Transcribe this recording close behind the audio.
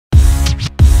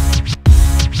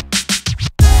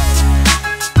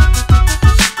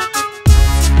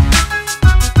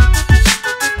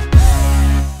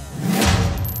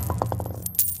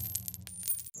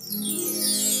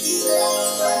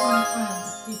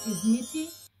This is Miti,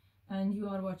 and you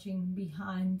are watching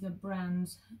Behind the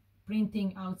Brand's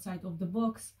Printing Outside of the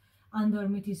Box under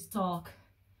Miti's Talk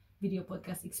video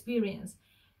podcast experience.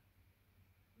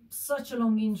 Such a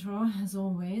long intro as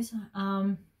always.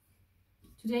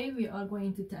 Today we are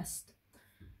going to test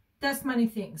many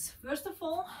things. First of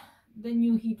all, the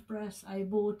new heat press I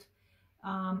bought.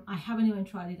 I haven't even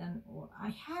tried it, or I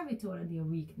have it already a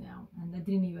week now and I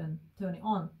didn't even turn it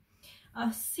on.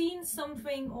 I've seen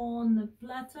something on the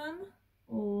platen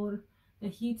or the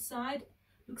heat side.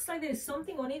 Looks like there's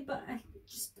something on it, but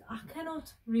I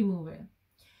cannot remove it.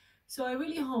 So I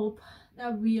really hope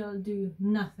that we'll do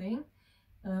nothing,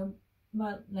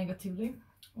 but negatively,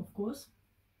 of course.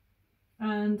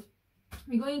 And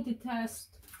we're going to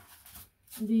test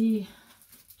the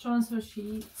transfer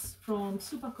sheets from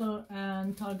SupaColour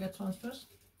and Target Trasnfers,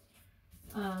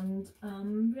 and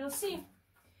we'll see.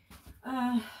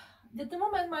 At the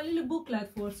moment, my little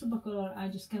booklet for SupaColour, I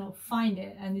just cannot find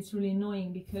it, and it's really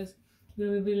annoying because it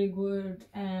will be really good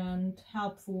and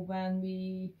helpful when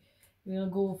we will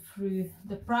go through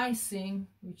the pricing,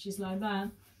 which is like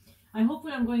that. I hope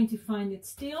I'm going to find it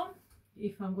still,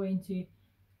 if I'm going to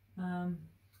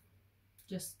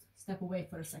just step away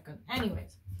for a second.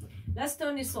 Anyways, let's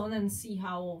turn this on and see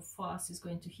how fast it's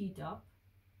going to heat up,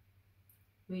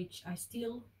 which I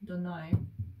still don't know.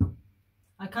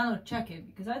 I cannot check it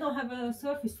because I don't have a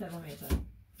surface thermometer.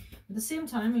 At the same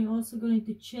time, I'm also going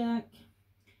to check.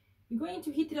 We're going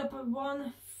to heat it up at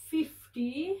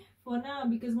 150 for now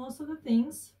because most of the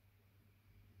things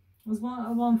was at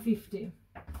 150.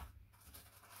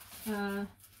 And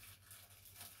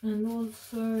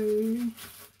also,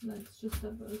 let's just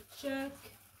double check.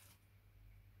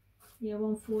 Yeah,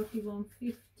 140,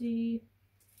 150.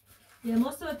 Yeah,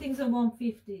 most of the things are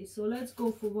 150. So let's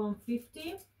go for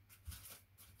 150.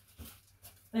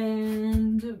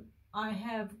 And I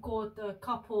have got a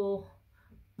couple,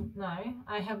 no,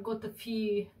 I have got a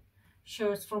few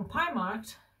shirts from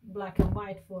Primark, black and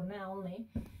white for now only,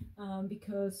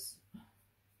 because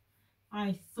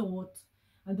I thought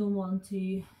I don't want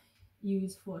to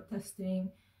use for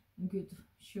testing good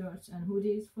shirts and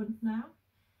hoodies for now,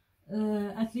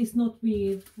 at least not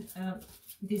with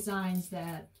designs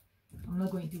that I'm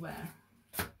not going to wear.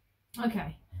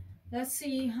 Okay, let's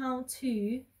see how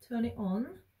to turn it on.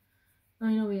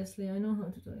 Obviously I know how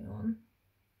to turn it on.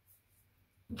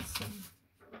 Let's see.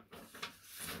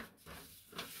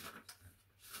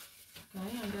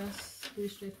 Okay, I guess pretty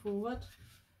straightforward.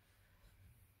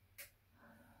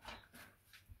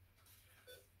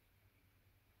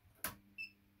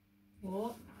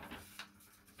 Oh,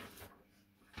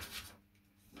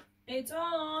 it's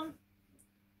on.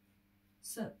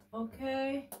 Set.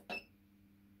 Okay.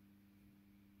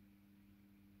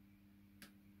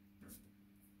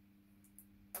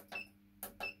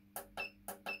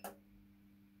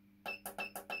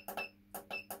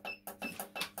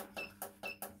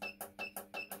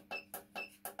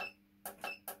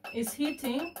 It's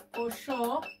heating for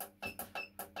sure.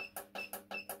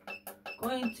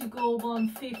 Going to go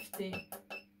 150.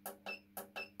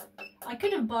 I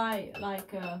couldn't buy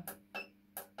like a,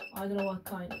 I don't know what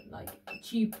kind, like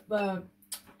cheap,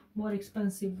 more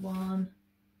expensive one.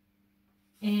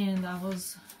 And I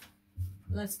was,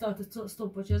 let's start the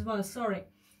stopwatch as well, sorry.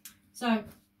 So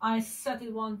I set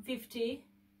it 150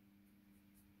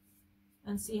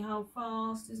 and see how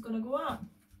fast it's gonna go up.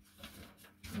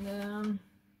 And then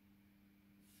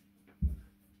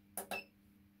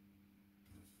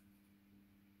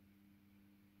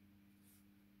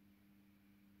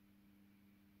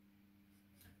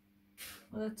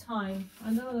the time, I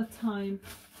know the time.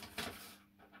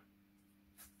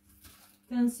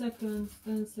 10 seconds,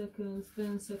 10 seconds,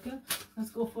 10 seconds.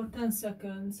 Let's go for 10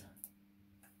 seconds.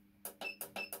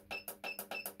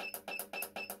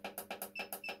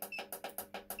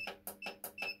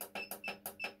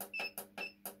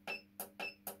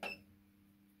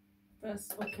 Press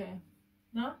OK.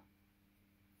 Now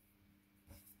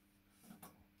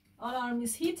alarm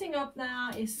is heating up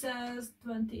now. It says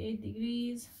 28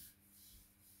 degrees.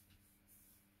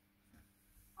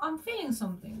 I'm feeling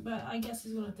something, but I guess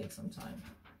it's gonna take some time.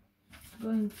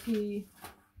 Going to.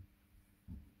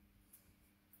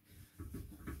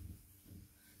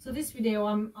 So this video,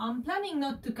 I'm planning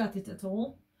not to cut it at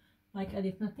all, like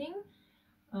edit nothing.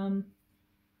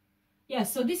 Yeah.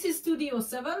 So this is Studio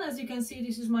 7. As you can see,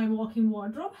 this is my walk-in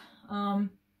wardrobe.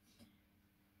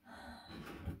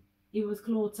 It was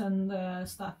clothes and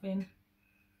stuff in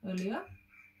earlier.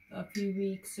 A few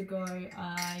weeks ago,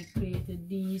 I created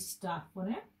these stuff on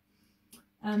it.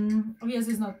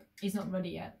 Obviously it's not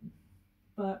ready yet,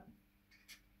 but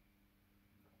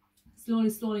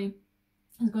slowly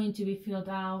It's going to be filled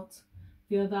up.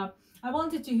 I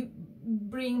wanted to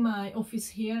bring my office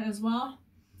here as well,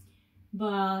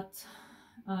 but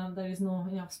there is no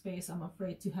enough space. I'm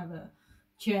afraid to have a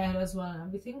chair as well and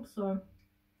everything. So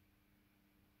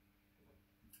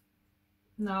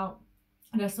now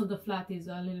the rest of the flat is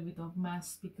a little bit of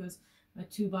mess because my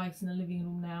 2 bikes in the living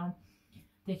room now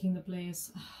taking the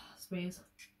space.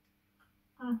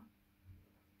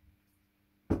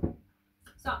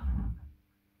 So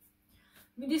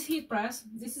with this heat press,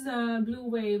 this is a Blue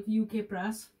Wave UK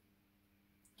press.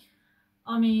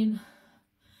 I mean,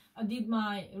 I did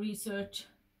my research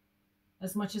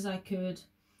as much as I could.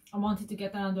 I wanted to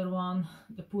get another one,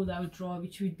 the pull out drawer,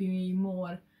 which would be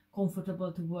more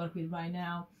comfortable to work with right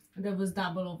now. That was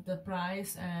double of the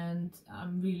price, and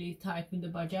I'm really tight with the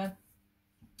budget.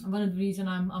 One of the reasons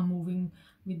I'm moving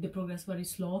with the progress very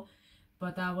slow,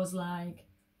 but I was like,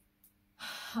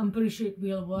 I'm pretty sure it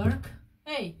will work.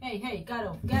 Hey, get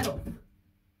off.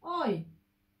 Oi!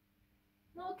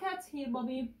 No cats here,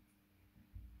 Bobby.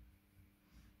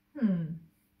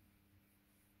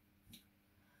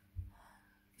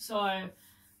 So,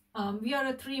 we are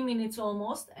at 3 minutes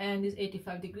almost, and it's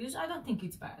 85 degrees. I don't think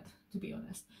it's bad, to be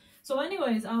honest. So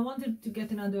anyways, I wanted to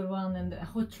get another one, and the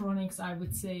Hotronics, I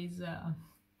would say, is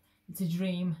it's a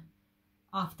dream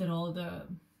after all the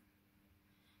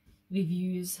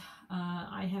reviews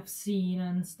I have seen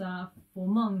and stuff for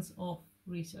months of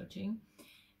researching,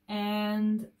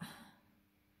 and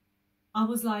I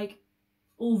was like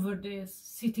over this,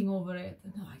 sitting over it,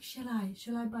 and I'm like, shall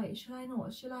I buy it, shall I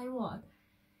not, shall I what?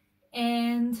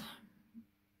 And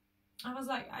I was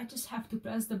like, I just have to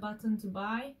press the button to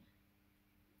buy.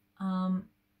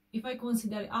 If I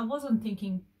consider, I wasn't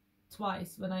thinking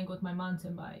twice when I got my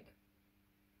mountain bike,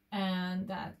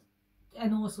 and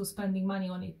also spending money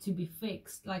on it to be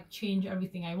fixed, like change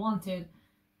everything I wanted,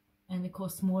 and it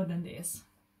cost more than this.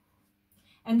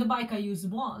 And the bike I used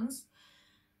once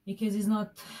because it's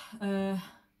not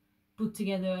put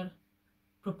together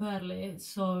properly,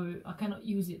 so I cannot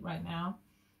use it right now.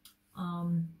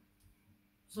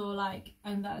 So like,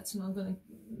 and that's not gonna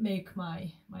make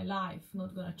my life,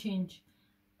 not gonna change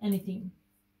anything.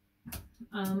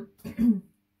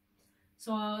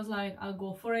 So I was like, I'll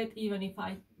go for it, even if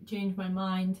I change my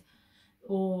mind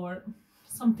or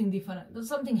something different,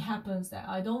 something happens that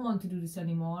I don't want to do this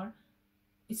anymore.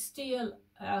 It's still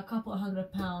a couple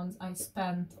 £100 I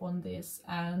spent on this,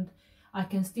 and I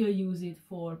can still use it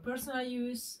for personal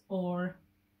use or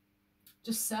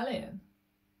just sell it.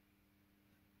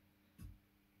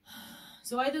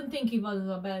 So I don't think it was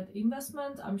a bad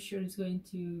investment. I'm sure it's going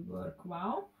to work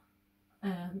well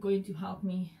and going to help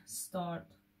me start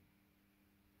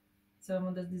some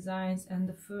of the designs. And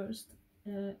the first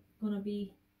gonna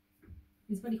be,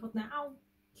 it's very hot now,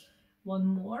 one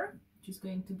more, which is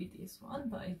going to be this one,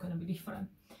 but it's gonna be different,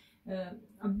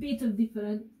 a bit of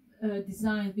different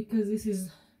design, because this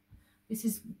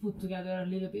is put together a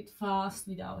little bit fast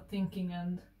without thinking,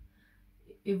 and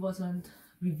it wasn't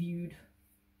reviewed.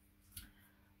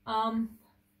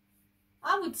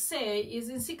 I would say is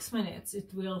in 6 minutes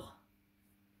it will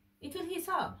heat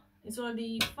up. It's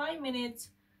already 5 minutes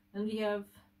and we have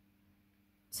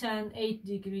 8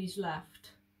 degrees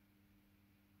left,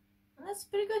 and that's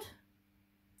pretty good.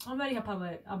 I'm very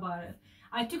happy about it.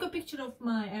 I took a picture of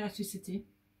my electricity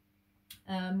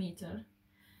meter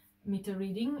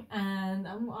reading, and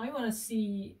I want to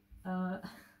see how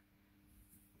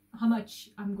much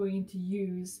I'm going to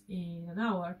use in an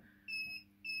hour.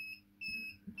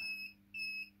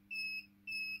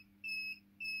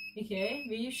 Okay,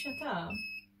 will you shut up?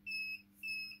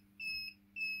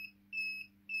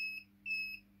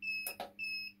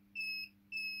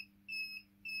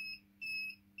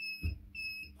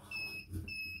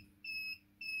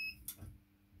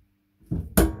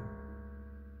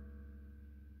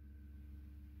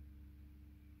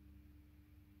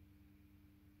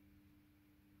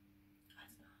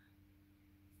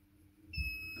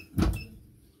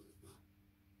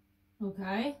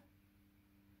 Okay,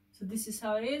 so this is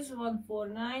how it is,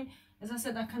 149. As I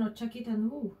said, I cannot check it,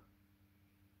 and ooh,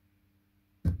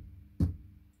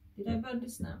 did I burn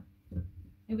this now?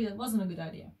 Maybe that wasn't a good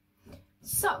idea.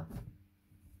 So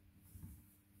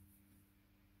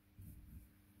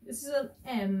this is an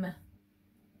M.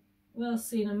 We'll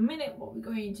see in a minute what we're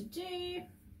going to do.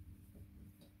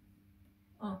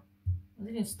 Oh, I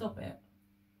didn't stop it.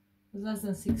 It was less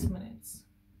than 6 minutes.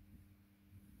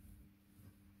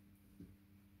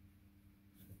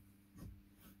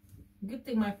 Good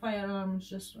thing my fire alarm is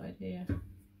just right here.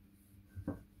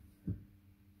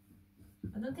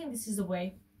 I don't think this is the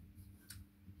way.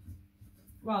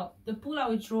 Well, the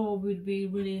pull-out drawer would be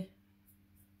really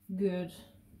good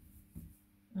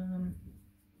I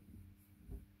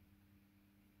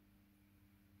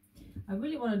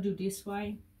really want to do this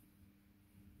way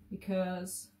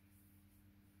because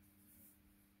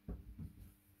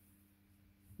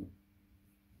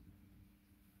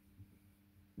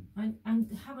I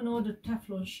haven't ordered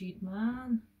Teflon sheet,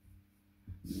 man.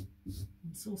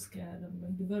 I'm so scared I'm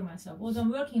going to burn myself. Although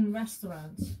I'm working in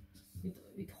restaurants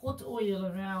with hot oil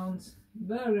around,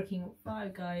 Burger King,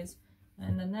 Five Guys,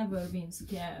 and I've never been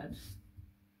scared.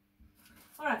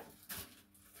 Alright,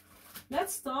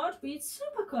 let's start with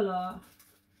SupaColour.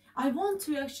 I want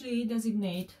to actually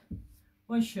designate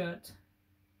one shirt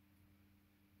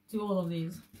to all of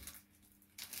these.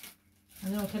 I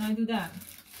don't know, can I do that?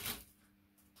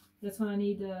 That's what I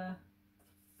need.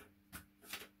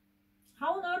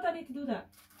 How on earth I need to do that?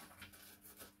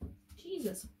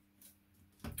 Jesus.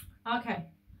 Okay.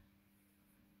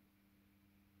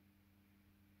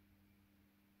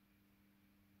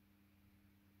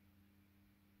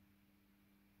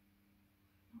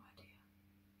 No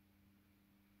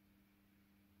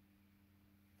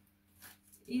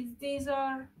idea. These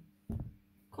are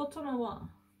cotton or what?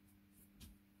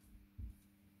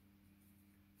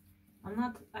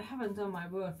 I haven't done my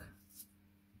work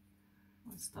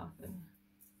on stuff. I'm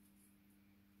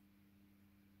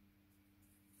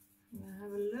gonna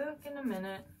have a look in a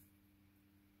minute.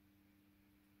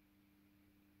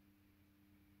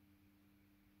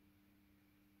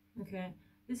 Okay,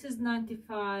 this is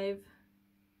 95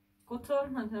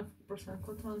 cotton, 95%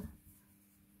 cotton,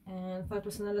 and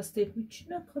 5% elastic, which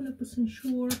not 100%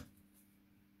 sure.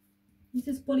 This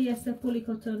is polyester,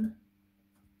 polycotton.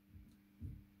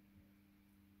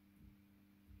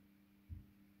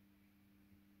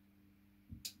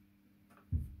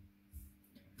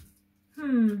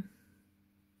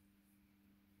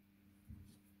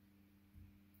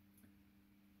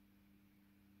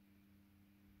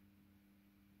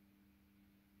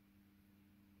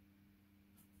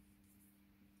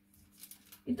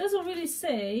 It doesn't really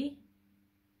say.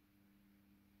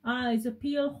 Ah, it's a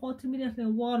peel, hot immediately,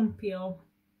 warm peel.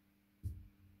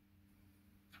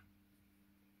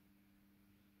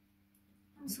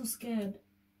 I'm so scared.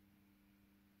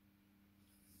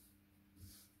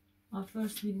 At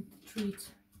first we need to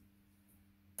treat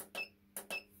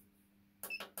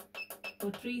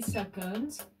for 3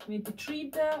 seconds. We need to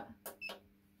treat the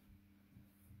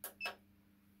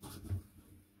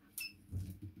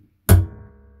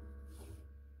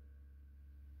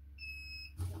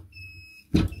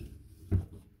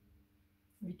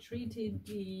treated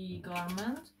the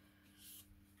garment.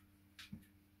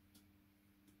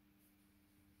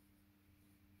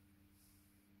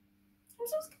 I'm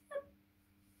so scared.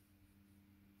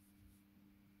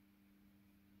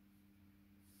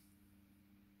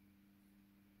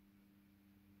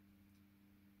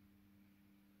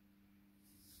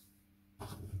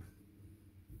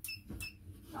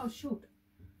 Oh shoot,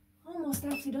 almost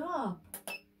left it up.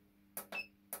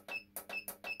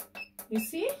 You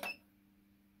see?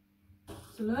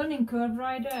 It's a learning curve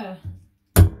right there.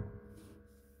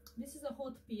 This is a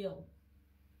hot peel.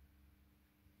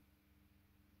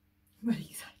 Very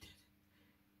excited.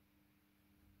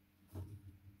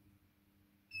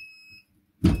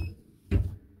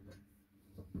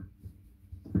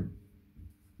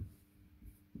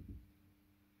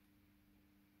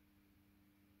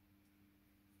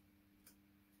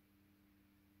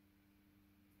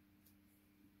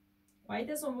 Why it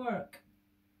doesn't work?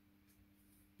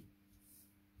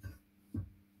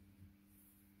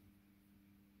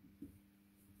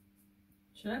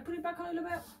 Should I put it back a little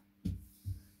bit?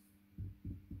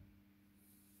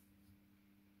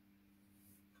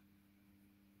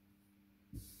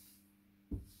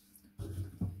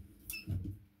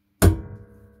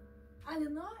 I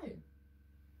don't know.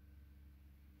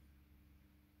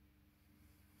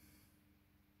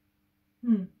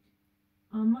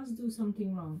 I must do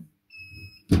something wrong.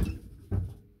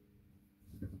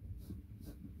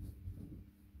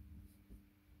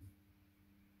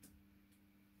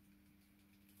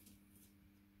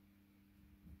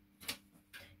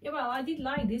 Yeah, well, I did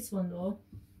like this one though.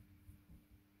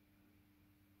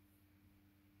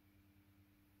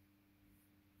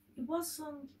 It was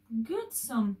some good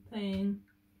something.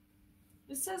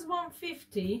 It says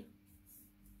 150,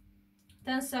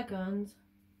 10 seconds,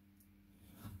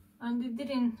 and it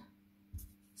didn't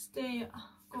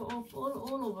go off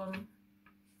all of them.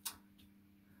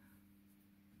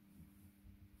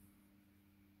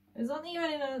 It's not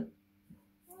even in a,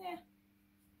 yeah.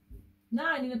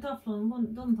 Now I need a Teflon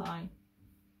one, don't I?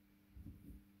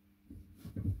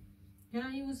 Can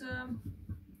I use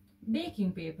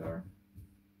baking paper?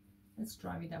 Let's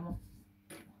try with demo.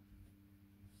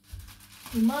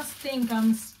 You must think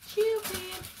I'm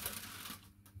stupid.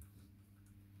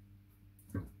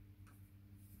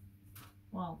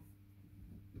 Wow.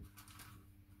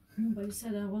 Nobody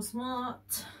said I was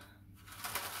smart.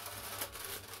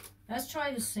 Let's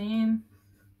try the same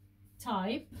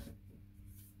type.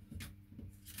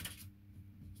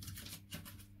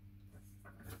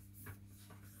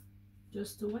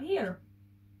 Just over here.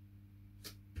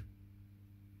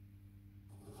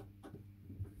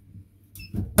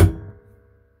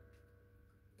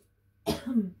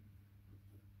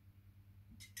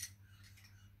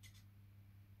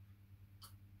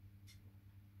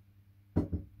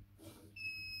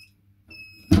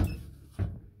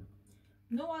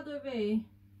 No other way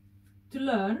to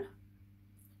learn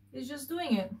is just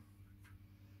doing it.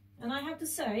 And I have to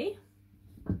say,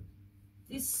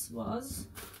 this was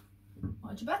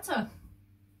much better.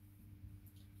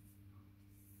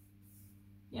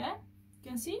 Yeah, you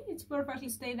can see it's perfectly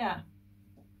stay there.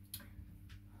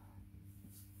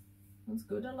 That's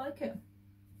good, I like it.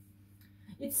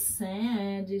 It's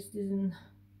sad, this didn't...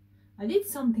 I did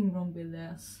something wrong with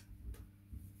this.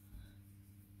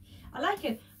 I like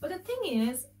it, but the thing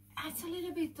is, it's a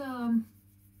little bit,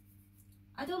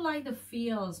 I don't like the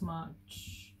feel as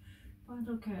much. But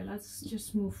okay, let's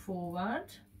just move forward.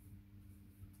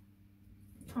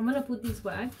 I'm gonna put this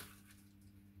back.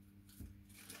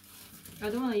 I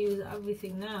don't want to use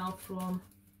everything now from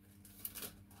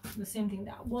the same thing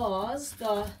that was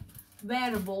the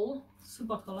wearable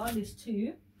SupaColour, these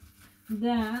two.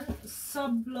 Then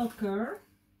sub blocker,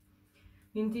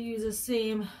 going to use the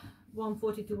same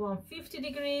 140 to 150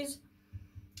 degrees.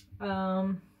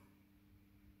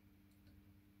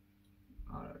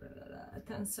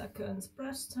 10 seconds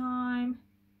press time.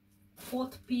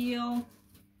 Hot peel.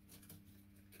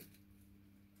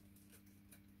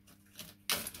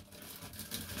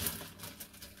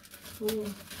 Ooh.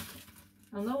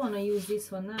 I don't want to use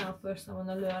this one now. First I want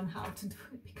to learn how to do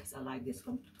it because I like this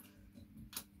one.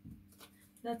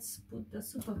 Let's put the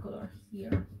SupaColour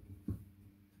here.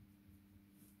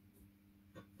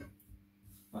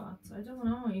 But I don't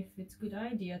know if it's a good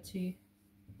idea to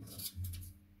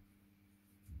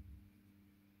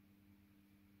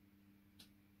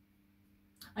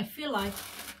I feel like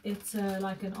it's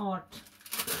like an art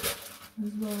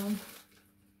as well.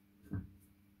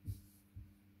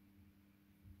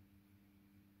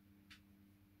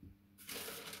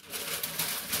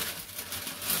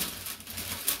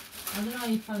 I don't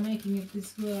know if I'm making it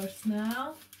this worse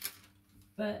now,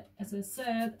 but as I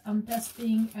said, I'm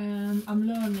testing and I'm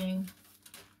learning.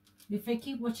 If I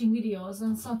keep watching videos,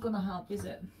 then it's not gonna help, is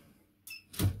it?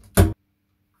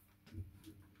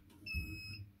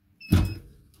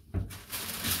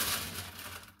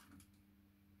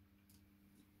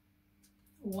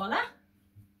 Voila!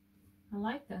 I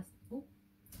like that. Ooh.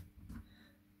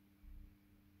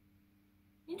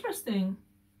 Interesting.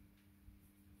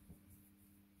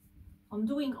 I'm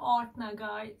doing art now,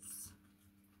 guys.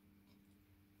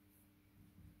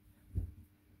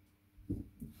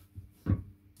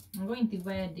 I'm going to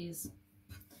wear these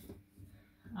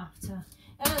after.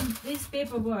 And this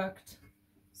paper worked.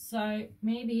 So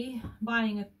maybe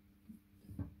buying a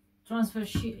transfer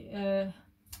sheet,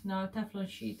 no, Teflon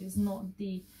sheet is not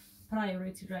the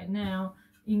priority right now.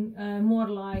 More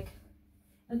like,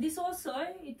 and this also,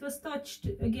 it was touched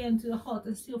again to the hot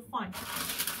and still fine.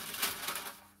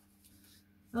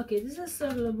 Okay, this is a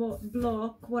circular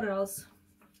block. What else?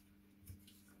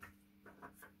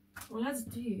 Well, let's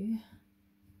do.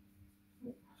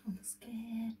 Oh, I'm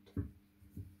scared.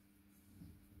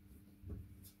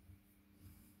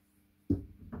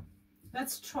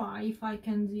 Let's try if I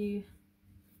can do.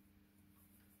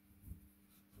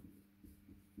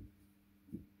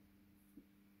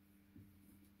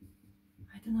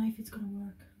 I don't know if it's gonna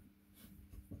work.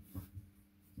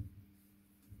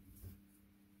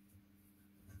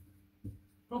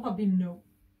 Probably no.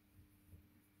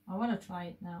 I want to try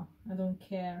it now. I don't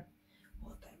care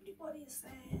what everybody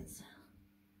says.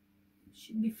 It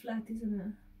should be flat, isn't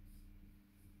it?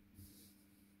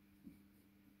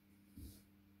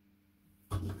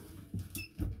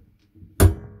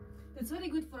 It's very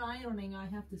good for ironing, I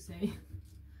have to say.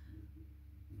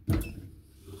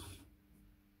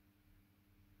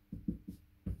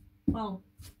 Well,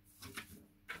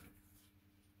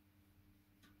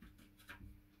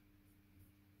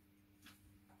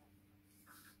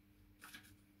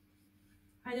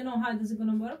 I don't know how this is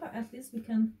gonna work, but at least we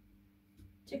can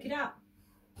check it out.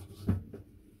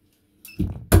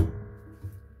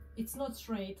 It's not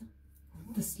straight,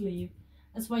 the sleeve.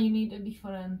 That's why you need a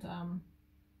different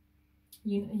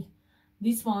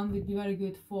this one would be very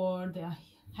good for the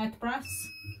head press.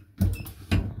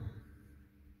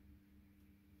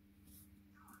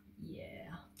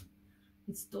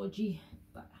 it's dodgy,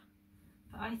 but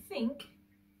I think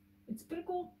it's pretty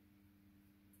cool.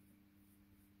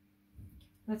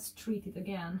 Let's treat it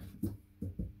again.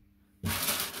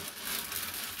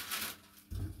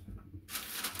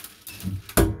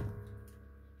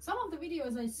 Some of the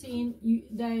videos I've seen,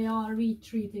 they are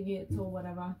retreating it or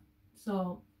whatever,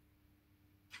 so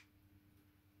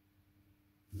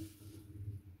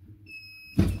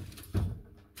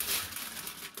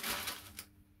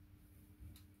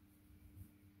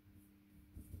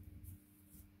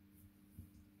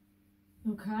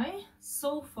okay,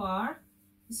 so far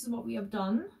this is what we have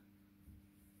done.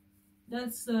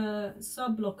 That's a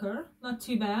sub blocker, not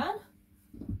too bad,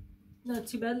 not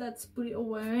too bad. Let's put it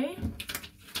away.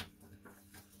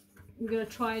 We're gonna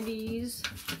try these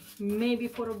maybe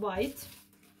for a bite,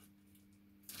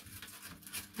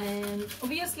 and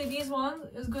obviously this one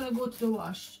is gonna go to the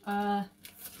wash a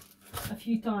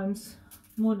few times,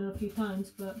 more than a few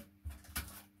times, but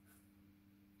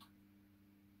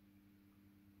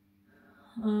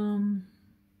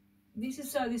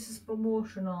this is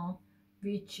promotional,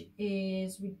 which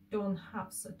is we don't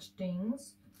have such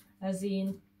things, as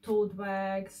in tote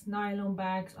bags, nylon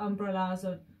bags, umbrellas,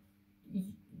 or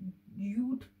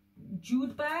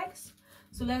jute bags.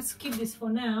 So let's keep this for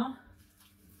now.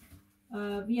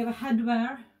 We have a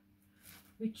headwear,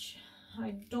 which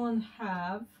I don't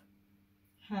have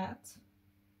hat.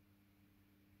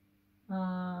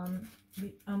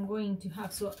 I'm going to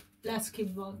have, so let's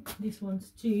keep this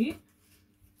ones too.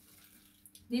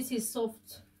 This is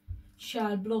soft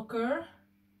shell blocker,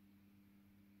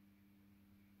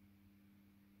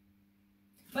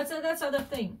 but that's other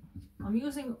thing I'm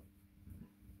using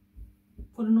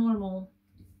for the normal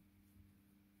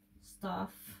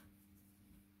stuff.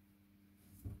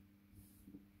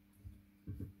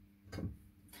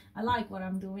 I like what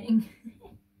I'm doing.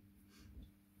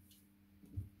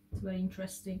 It's very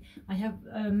interesting. I have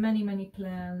many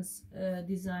plans,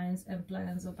 designs and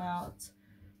plans about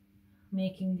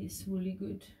making this really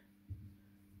good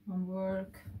on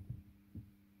work.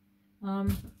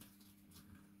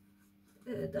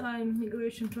 Time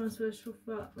migration transfers.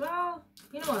 Well,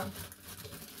 you know what?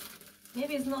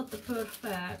 Maybe it's not the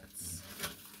perfect.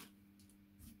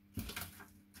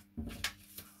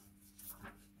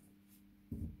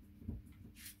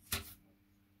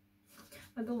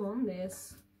 I don't want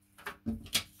this.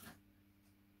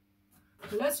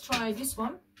 So let's try this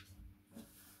one.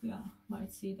 Yeah,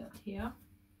 might see that here.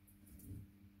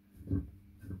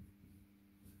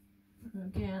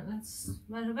 Again, let's.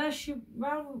 Where should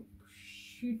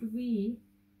we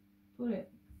put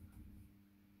it?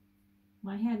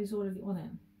 My head is already on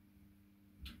it.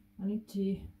 I need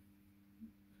to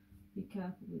be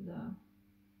careful with that.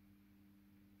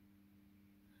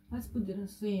 Let's put it the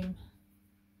same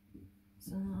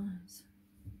size.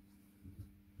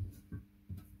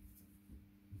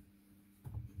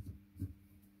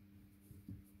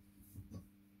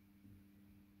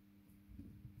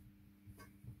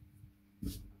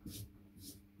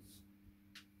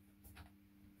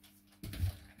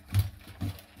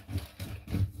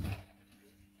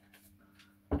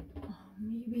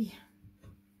 Maybe.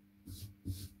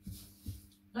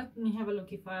 Let me have a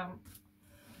look if I'm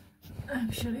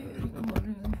actually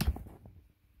recording.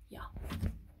 Yeah.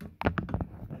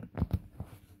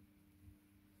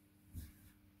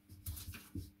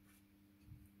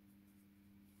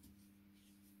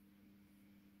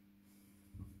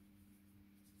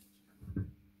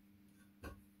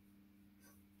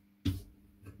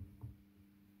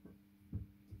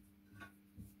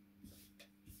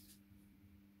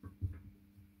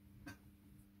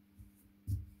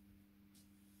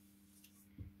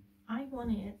 I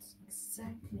want it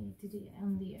exactly to the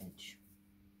on the edge.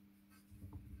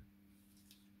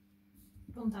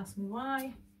 Don't ask me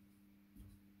why.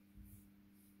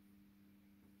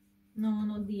 No,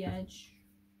 not the edge.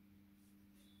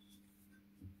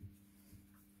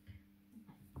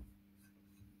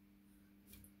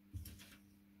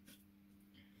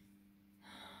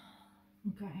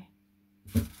 Okay.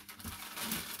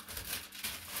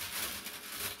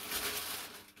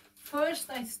 First,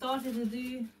 I started to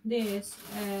do this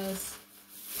as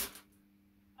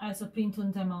a print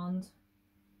on demand,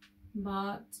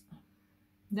 but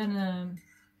then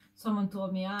someone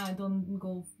told me, I don't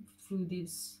go through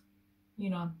this, you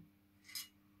know,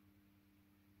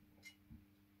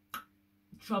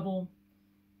 trouble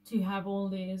to have all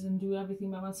this and do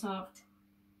everything by myself.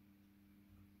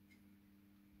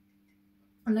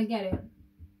 And I get it,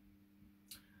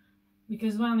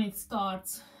 because when it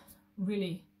starts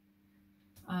really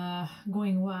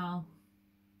going well,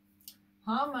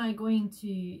 how am I going to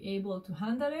able to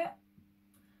handle it?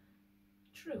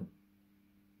 True.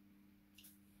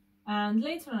 and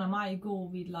later on I might go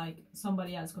with like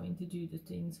somebody else going to do the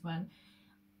things when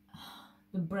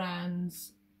the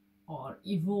brands are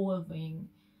evolving,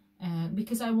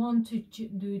 because I want to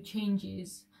do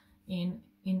changes in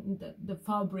the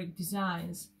fabric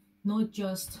designs, not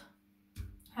just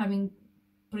having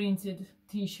printed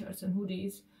t-shirts and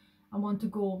hoodies. I want to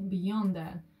go beyond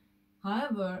that.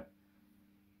 However,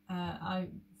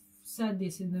 I've said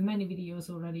this in the many videos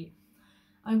already,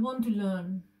 I want to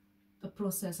learn the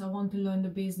process, I want to learn the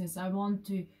business, I want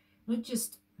to not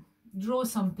just draw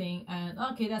something and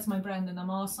okay, that's my brand and I'm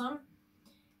awesome.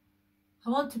 I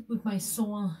want to put my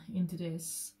soul into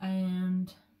this,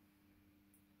 and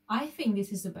I think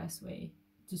this is the best way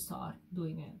to start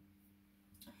doing it.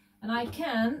 And I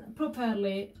can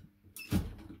properly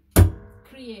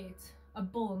create a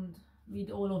bond with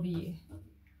all of you,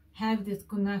 have this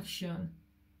connection,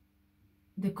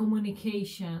 the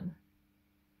communication.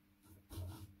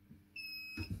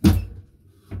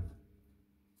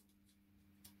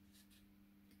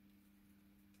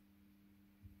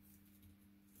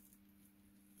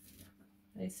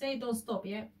 They say don't stop,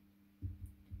 yeah?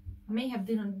 I may have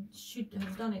should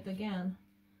have done it again.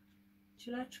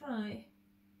 Should I try?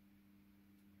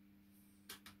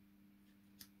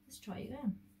 Let's try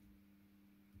again.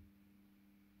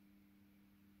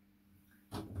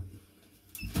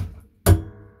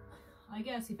 I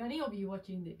guess if any of you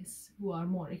watching this who are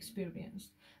more experienced,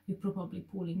 you're probably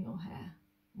pulling your hair.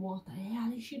 What the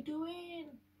hell is she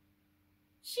doing?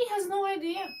 She has no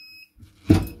idea.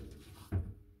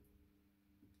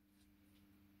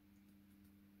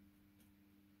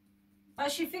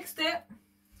 But she fixed it.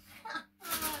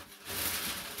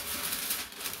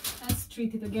 Let's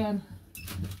treat it again.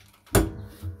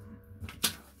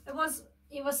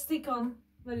 It was stick on.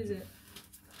 What is it?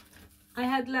 I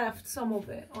had left some of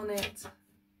it on it,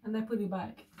 and I put it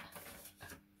back.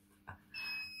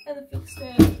 And I fixed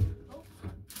it. Oh.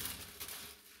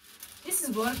 This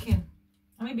is working.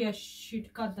 Maybe I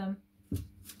should cut them.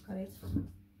 Cut it.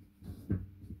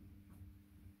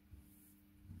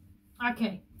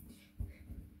 Okay.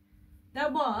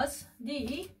 That was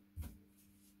the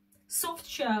soft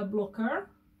shell blocker.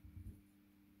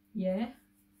 Yeah.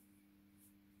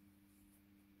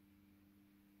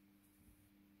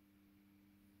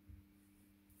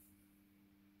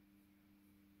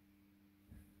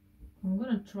 I'm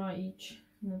gonna try each.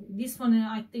 This one,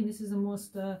 I think this is the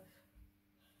most, I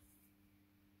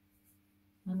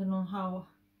don't know how.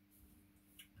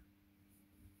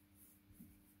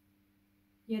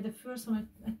 Yeah, the first one,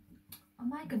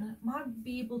 might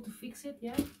be able to fix it,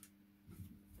 yeah?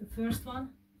 The first one,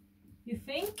 you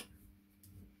think?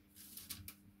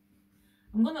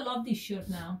 I'm gonna love this shirt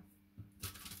now.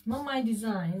 Not my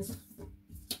designs,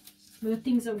 but the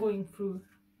things I'm going through.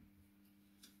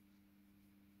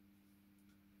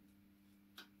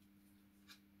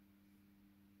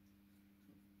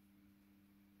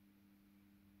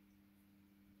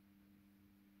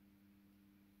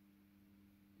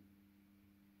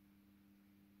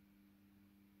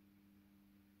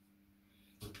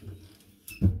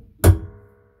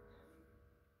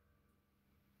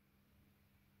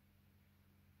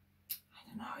 I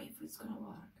don't know if it's gonna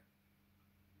work.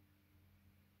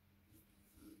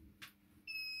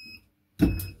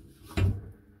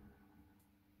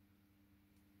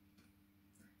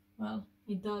 Well,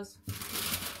 it does.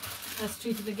 Let's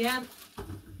treat it again.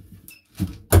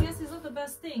 I guess it's not the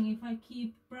best thing if I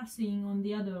keep pressing on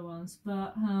the other ones,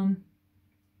 but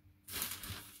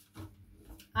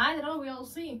I don't know, we'll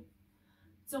see.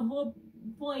 It's a whole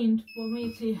point for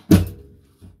me to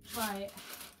try it.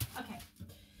 Okay.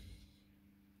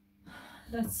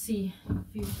 Let's see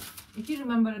if you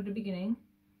remember at the beginning,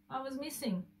 I was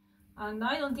missing, and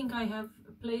I don't think I have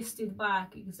placed it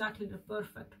back exactly the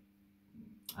perfect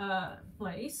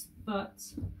place, but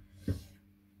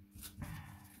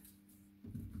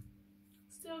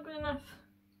still good enough.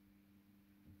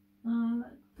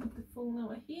 Put the phone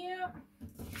over here.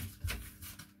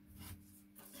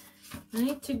 I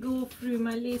need to go through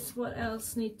my list. What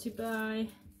else need to buy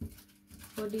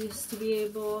for this to be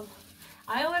able?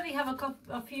 I already have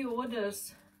a few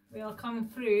orders will come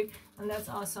through, and that's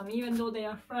awesome. Even though they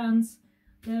are friends,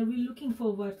 they're really looking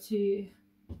forward to.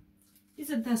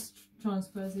 These are test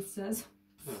transfers, it says.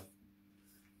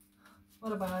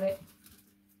 What about it?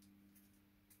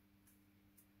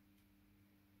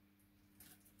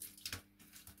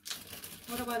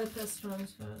 What about the test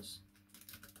transfers?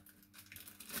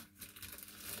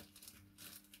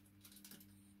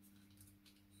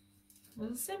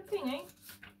 It's the same thing, eh?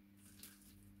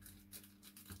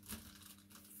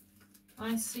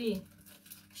 I see.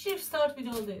 Should start with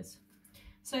all this.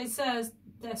 So it says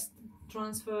test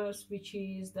Transfers, which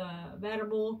is the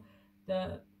wearable,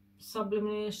 the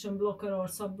sublimation blocker or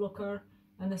sub blocker,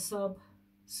 and the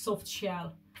soft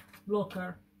shell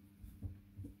blocker.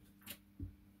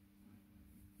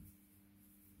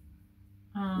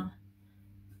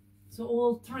 So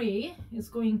all three is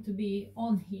going to be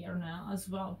on here now as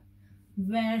well.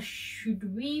 Where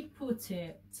should we put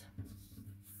it?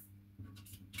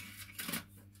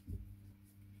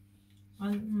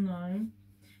 No, I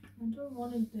don't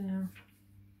want it there.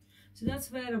 So that's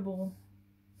wearable.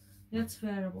 That's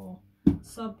wearable.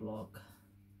 Sub block.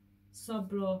 Sub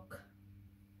block.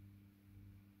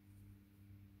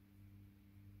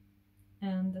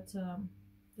 And that's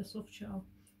the soft shell.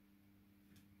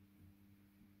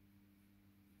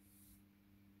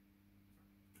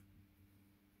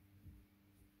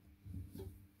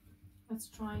 Let's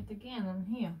try it again on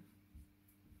here.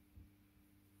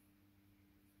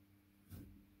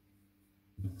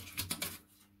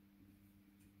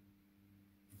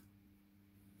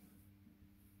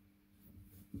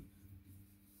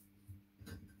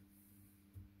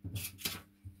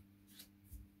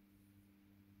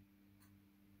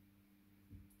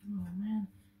 Oh man,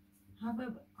 how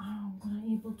about I'm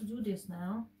gonna able to do this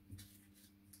now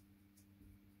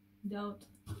without.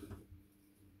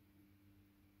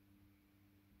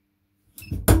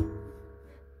 It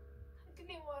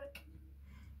didn't work.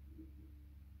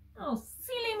 Oh,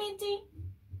 silly Miti.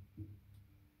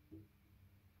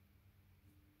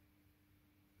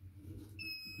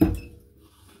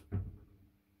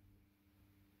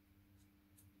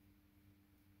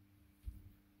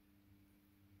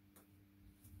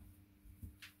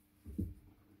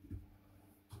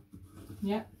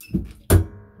 Yeah,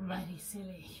 very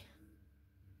silly.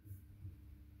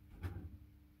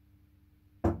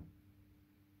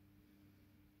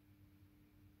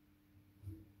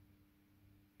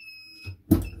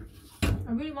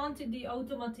 I really wanted the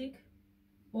automatic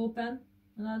open,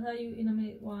 and I'll tell you in a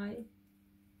minute why.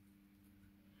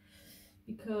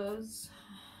 Because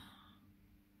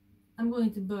I'm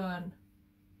going to burn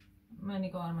many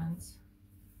garments.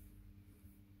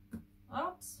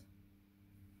 Oops.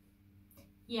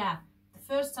 Yeah, the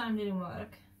first time didn't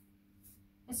work.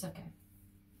 It's okay.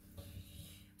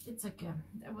 It's okay.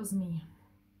 That was me.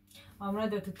 I'm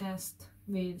ready to test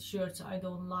with shirts I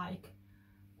don't like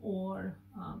or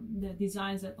the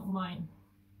designs that are mine.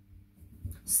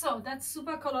 So that's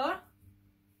SupaColour.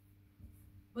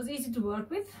 Was easy to work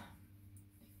with.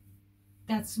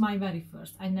 That's my very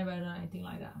first. I never done anything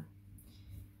like that.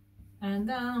 And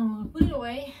then I'm gonna put it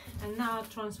away, and now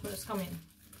transfers come in.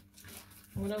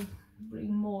 I'm gonna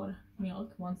bring more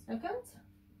milk. 1 second.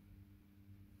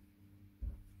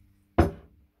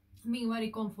 I'm being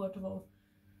very comfortable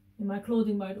in my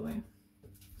clothing, by the way.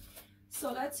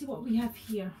 So let's see what we have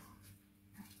here.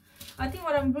 I think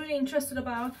what I'm really interested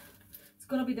about is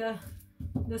gonna be the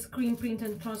screen print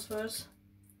and transfers.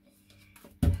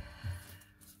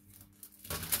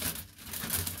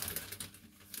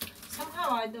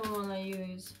 Somehow I don't want to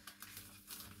use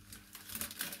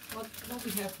what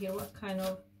we have here. What kind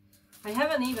of? I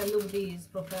haven't even looked these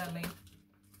properly.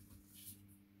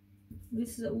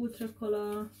 This is a ultra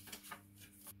color.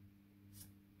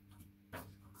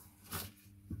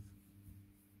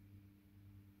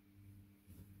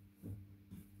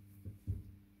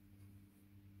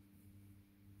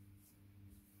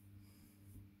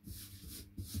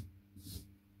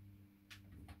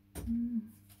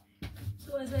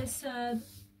 So as I said,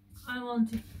 I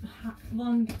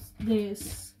want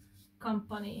this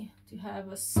company to have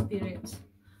a spirit,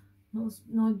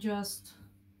 not just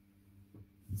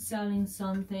selling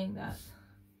something that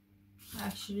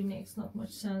actually makes not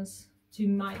much sense to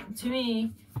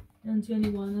me and to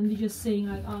anyone, and we're just saying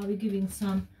like, oh, we're giving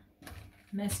some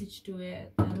message to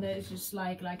it, and it's just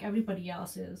like everybody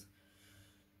else is.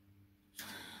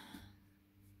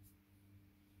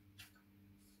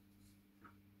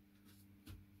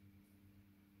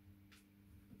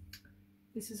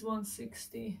 This is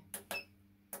 160.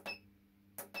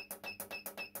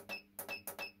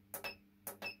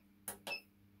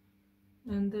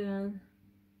 And then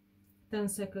 10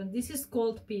 seconds. This is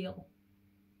cold peel.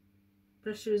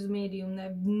 Pressure is medium. I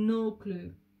have no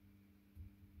clue.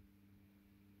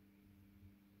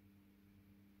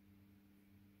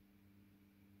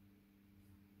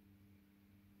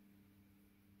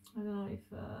 I don't know if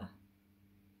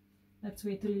let's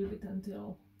wait a little bit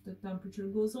until the temperature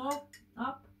goes up.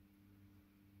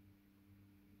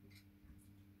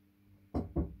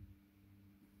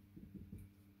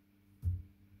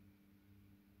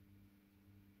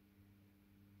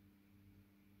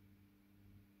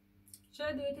 Shall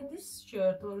I do it in this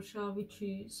shirt, or shall we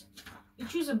choose? We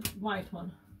choose a white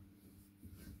one.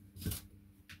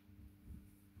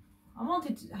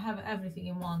 wanted to have everything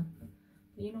in one,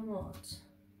 but you know what?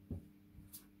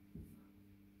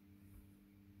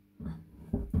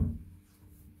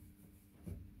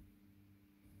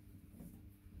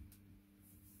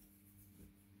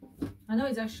 I know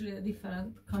it's actually a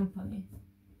different company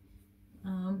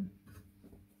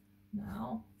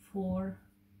now for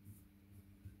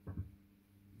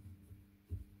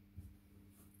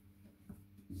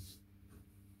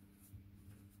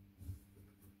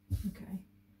okay.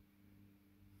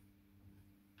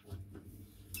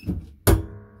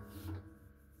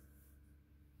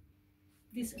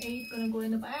 This 8 gonna go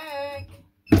in the back.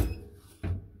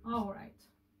 All right.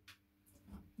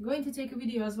 I'm going to take a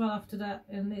video as well after that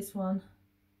in this one.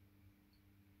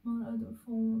 My other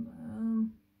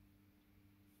phone.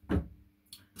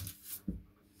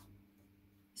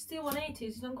 Still 180.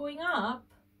 It's not going up.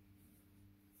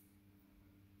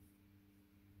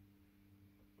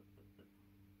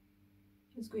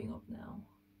 It's going up now.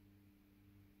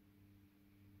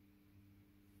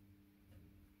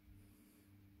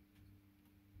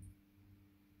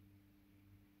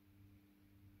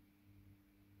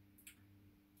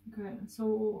 Okay,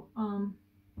 so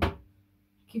I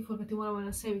keep forgetting what I want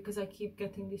to say because I keep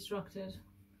getting distracted.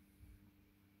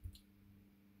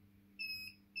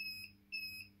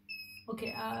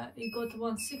 Okay, it got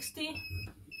 160.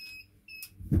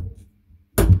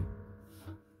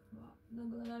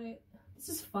 This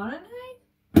is Fahrenheit?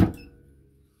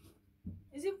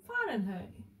 Is it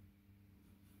Fahrenheit?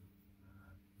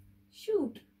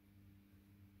 Shoot.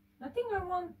 I think I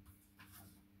want...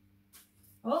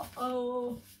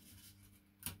 Uh-oh.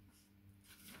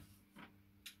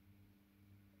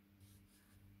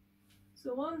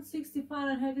 So 160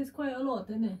 Fahrenheit is quite a lot,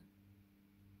 isn't it?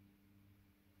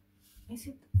 Is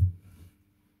it?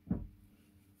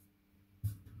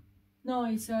 No,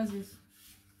 it says it.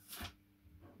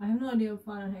 I have no idea what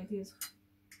Fahrenheit is.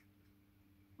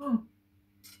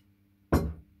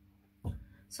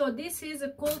 So this is a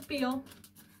cold peel.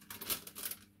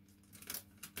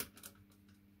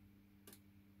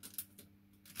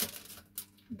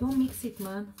 Don't mix it,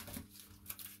 man.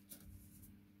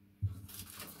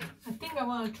 I think I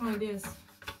want to try this.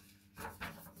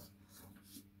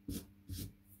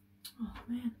 Oh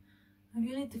man, I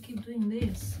really need to keep doing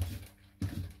this.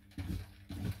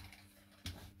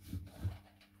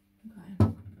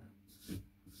 Okay.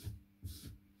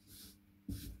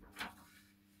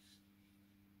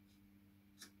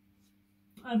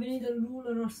 I will need a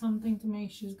ruler or something to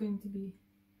make sure it's going to be.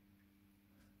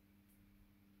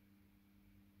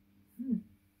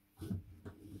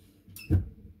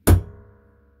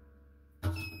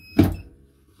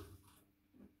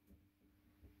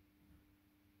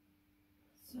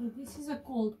 So this is a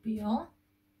cold peel.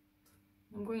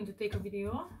 I'm going to take a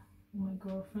video with my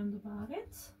girlfriend about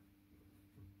it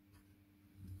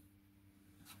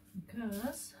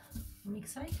because I'm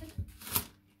excited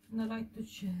and I like to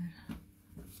share.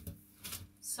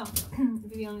 So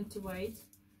we will need to wait.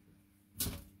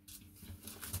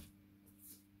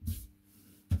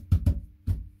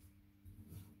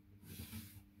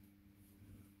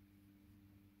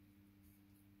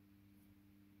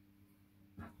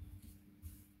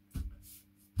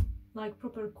 Like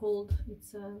proper cold, it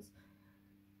says.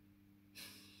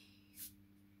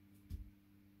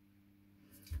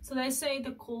 So they say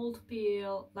the cold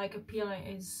peel, like a peel,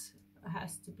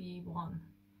 has to be one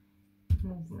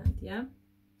movement, yeah.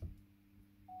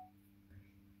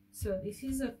 So this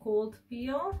is a cold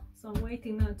peel. So I'm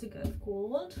waiting now to get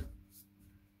cold,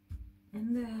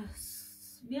 and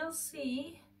we'll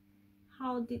see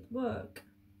how it did work.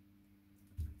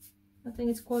 I think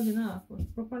it's cold enough,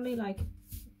 but properly like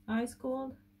ice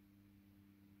cold,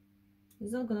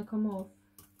 it's not gonna come off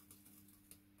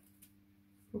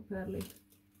properly.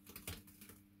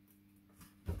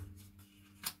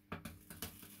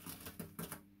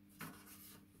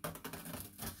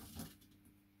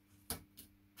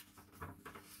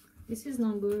 This is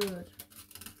not good.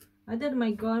 Either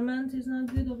my garment is not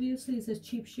good, obviously it's a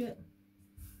cheap shit.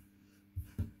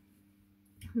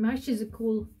 Mesh is a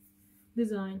cool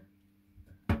design.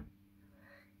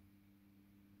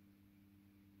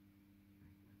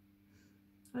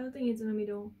 I don't think it's in the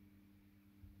middle.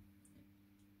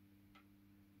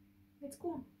 It's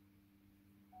cool.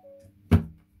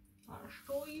 I'll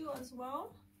show you as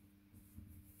well.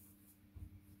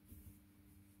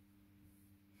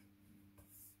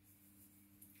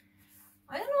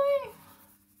 I don't know.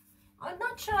 I'm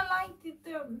not sure I liked it.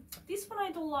 This one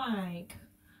I don't like.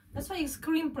 That's why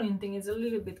screen printing is a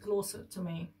little bit closer to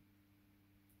me.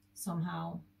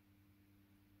 Somehow.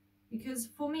 Because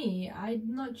for me,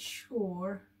 I'm not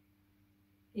sure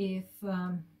if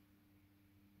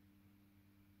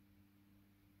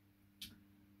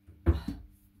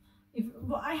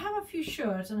but I have a few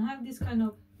shirts and have this kind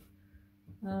of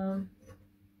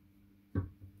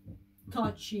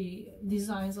touchy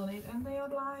designs on it, and they are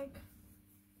like,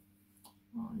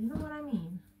 oh, you know what I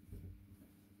mean?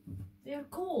 They are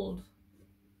cold,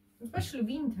 especially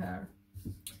winter.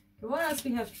 Okay, what else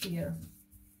we have here?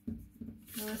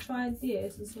 I'll try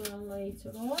this as well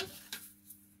later on.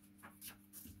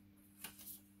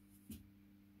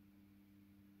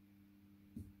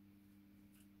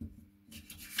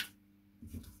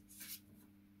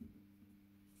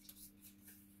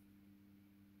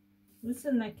 This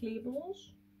is neck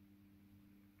labels.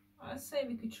 I say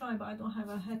we could try, but I don't have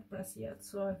a head press yet,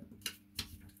 so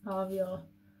I will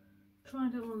try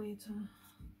that one later.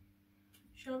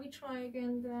 Shall we try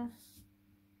again there?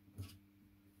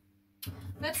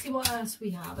 Let's see what else we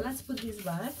have. Let's put this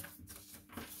back.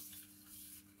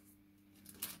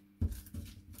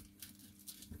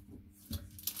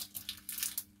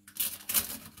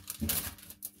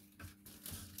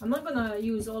 I'm not gonna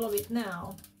use all of it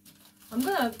now. I'm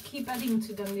gonna keep adding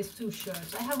to them these two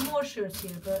shirts. I have more shirts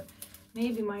here, but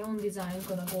maybe my own design is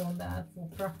gonna go on that for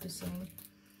practicing.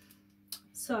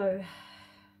 So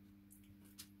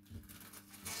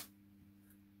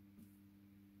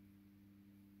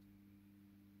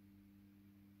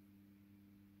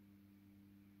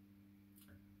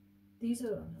these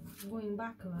are going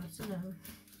backwards, you know.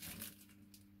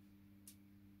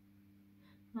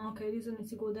 Okay, these need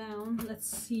to go down. Let's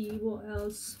see what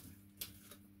else.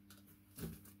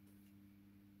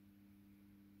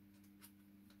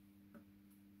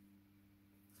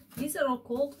 These are all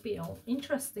cold peel.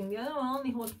 Interesting. The other one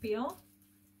only hot peel.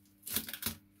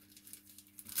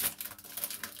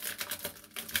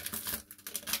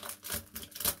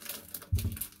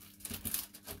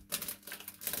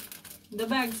 The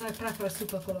bags I prefer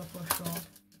SupaColour for sure.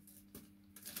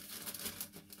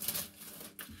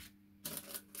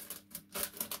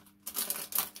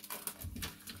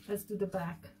 Let's do the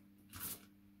back.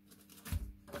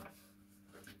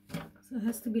 So it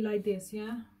has to be like this,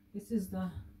 yeah? This is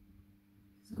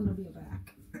gonna be a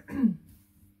back.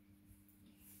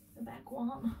 The back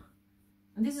one.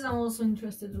 And this is I'm also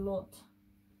interested a lot,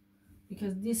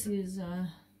 because this is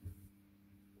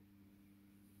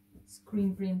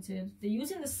screen printed. They're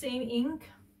using the same ink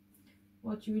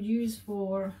what you would use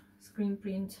for screen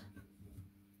print.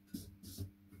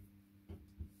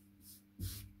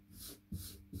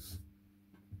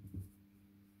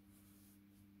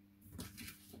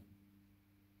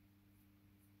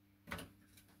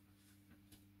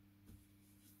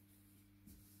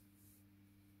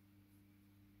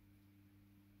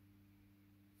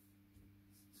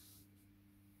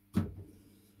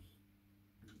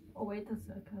 Oh, wait a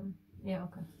second. Yeah,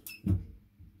 okay.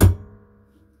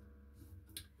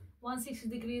 160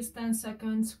 degrees, 10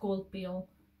 seconds, cold peel,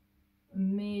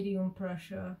 medium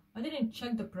pressure. I didn't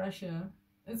check the pressure.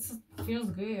 It feels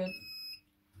good.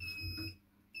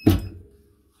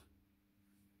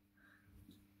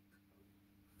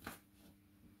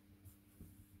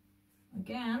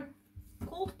 Again,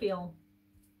 cold peel.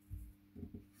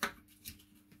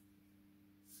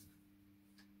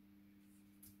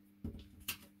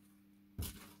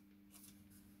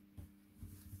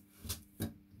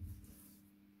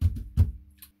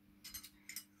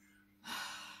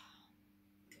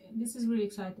 This is really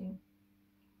exciting.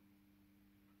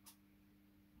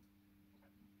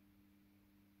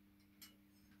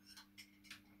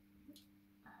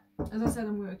 As I said,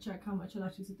 I'm going to check how much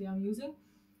electricity I'm using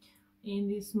in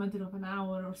this matter of an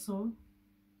hour or so,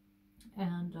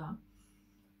 and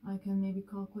I can maybe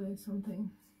calculate something.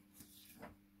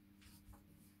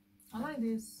 I like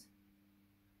this.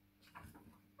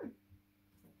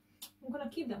 I'm gonna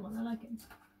keep that one. I like it.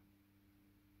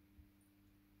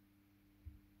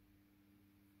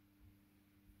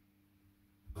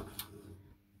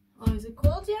 Oh, is it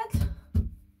cold yet?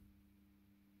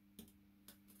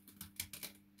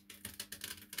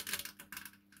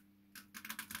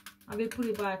 I will put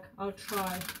it back. I'll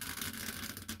try.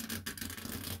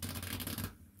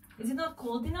 Is it not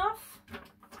cold enough?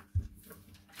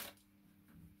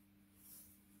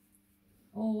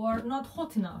 Or not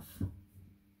hot enough?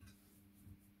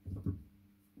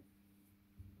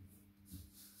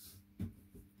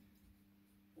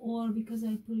 Or because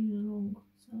I put it in the wrong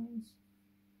size?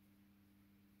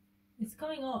 It's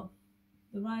coming off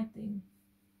the right thing.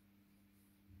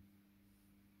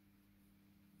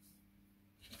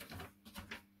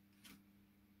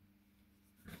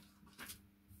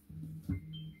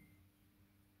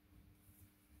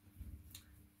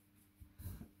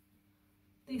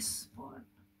 This part,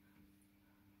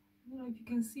 I don't know if you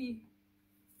can see.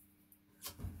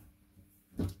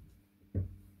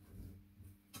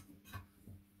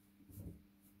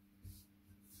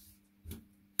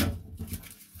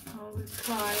 will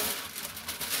try.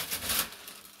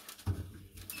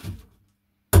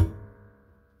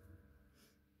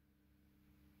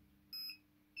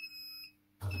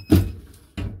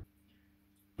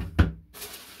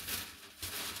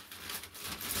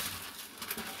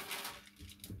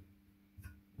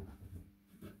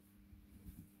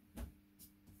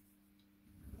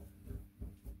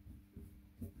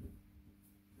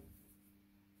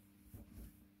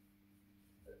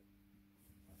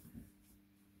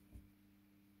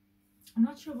 I'm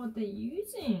not sure what they're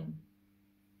using.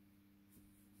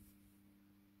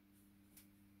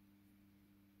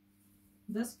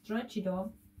 That's stretchy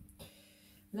though.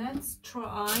 Let's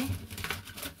try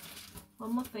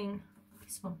one more thing.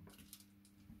 This one.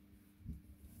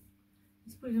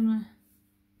 Let's put it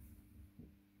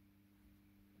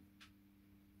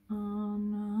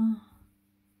on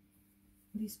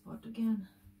this part again.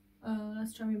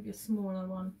 Let's try maybe a smaller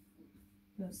one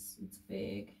because it's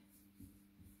big.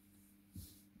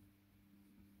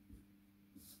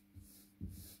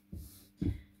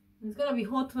 It's gonna be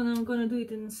hot when I'm gonna do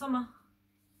it in the summer.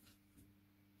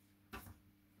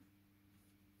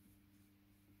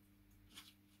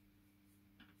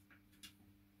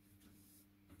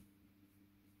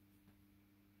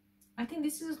 I think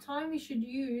this is the time we should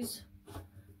use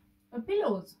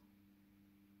pillows.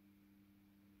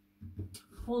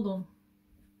 Hold on.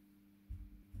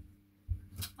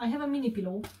 I have a mini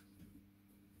pillow.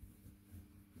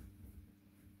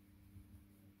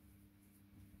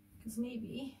 Because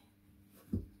maybe,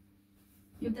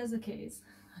 if that's the case,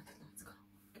 I don't know it's gonna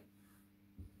work.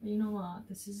 But you know what?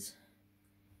 This is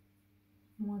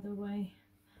no other way.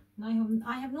 And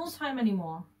I have no time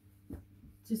anymore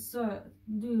to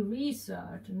do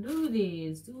research and do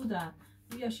this, do that.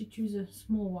 Maybe I should choose a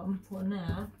small one for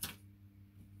now.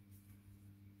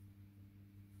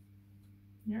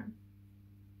 Yeah.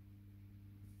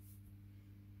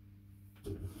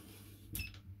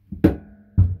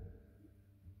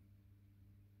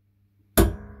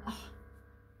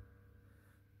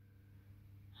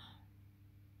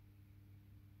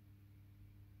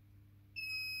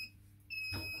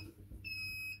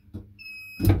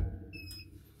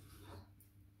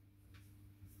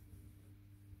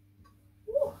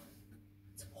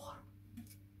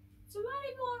 It's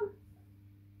very warm.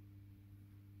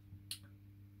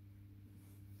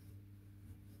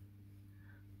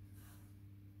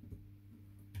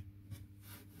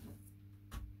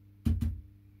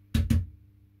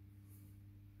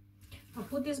 I'll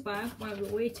put this back while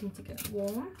we're waiting to get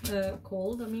warm,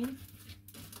 cold, I mean.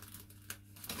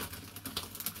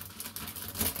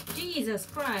 Jesus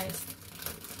Christ.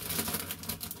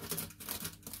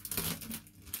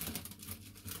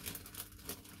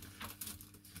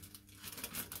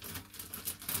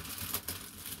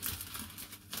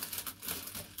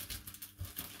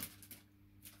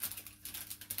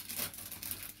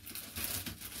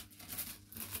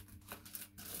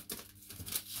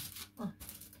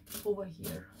 Over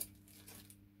here.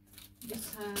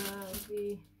 This has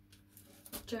we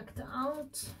checked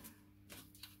out.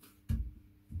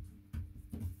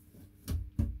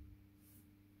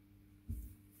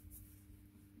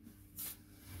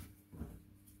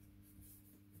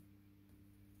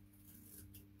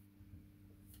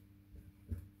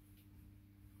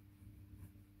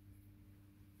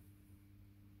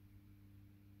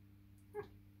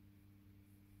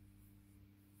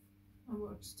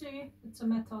 Works too. It's a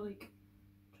metallic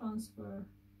transfer.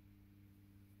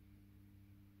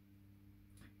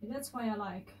 And that's why I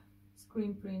like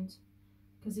screen print,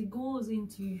 because it goes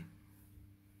into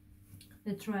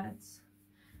the threads.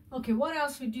 Okay, what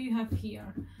else we do have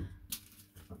here?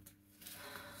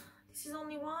 This is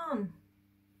only one.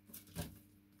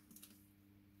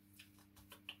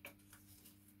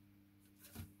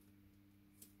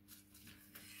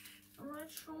 I'm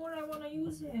not sure I want to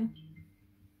use it.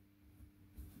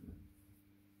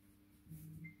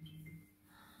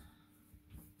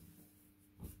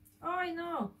 Oh, I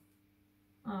know.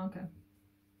 Oh, okay.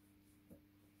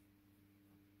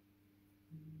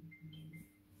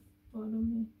 Follow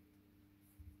me.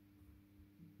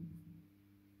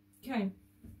 Okay.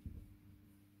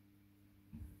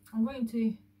 I'm going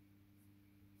to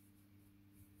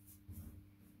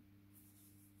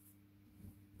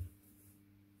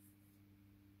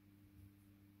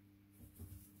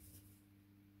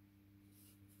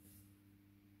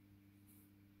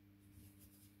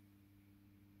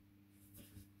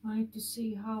I need to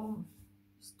see how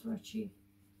stretchy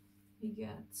it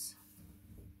gets.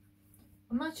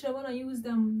 I'm not sure I want to use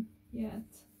them yet.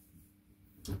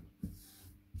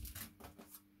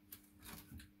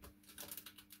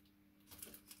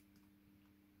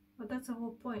 But that's the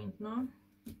whole point, no?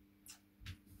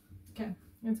 Okay,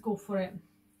 let's go for it.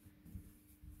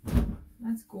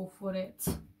 Let's go for it.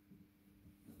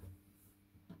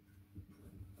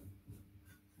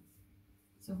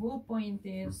 The whole point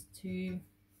is to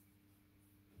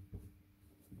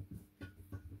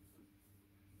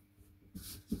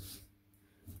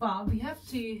but we have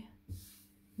to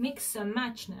mix and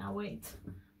match now. Wait,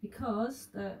 because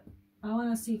I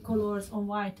want to see colors on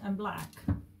white and black.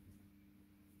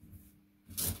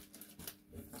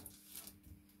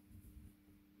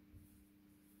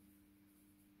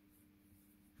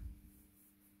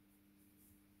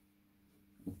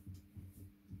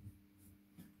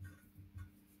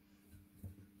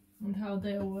 And how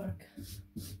they work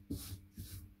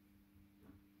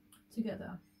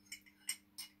together.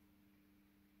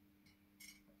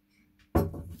 But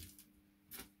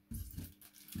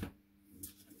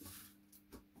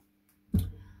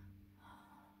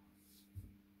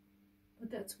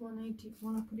that's 180. I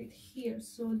want to put it here,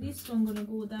 so this one gonna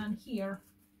go down here.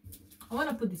 I want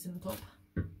to put this on top.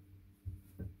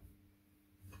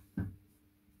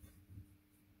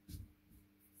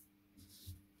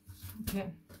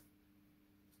 Okay.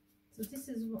 So this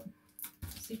is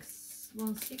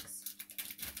 616.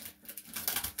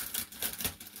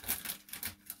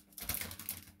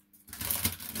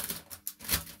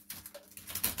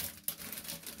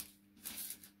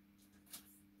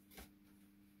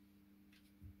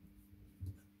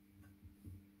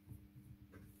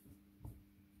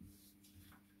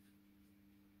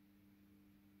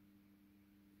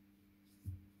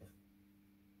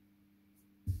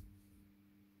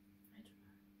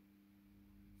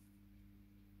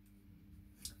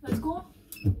 Let's go.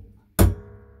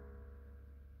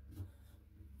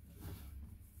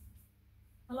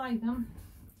 I like them.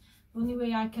 The only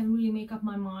way I can really make up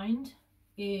my mind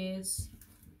is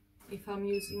if I'm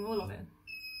using all of it.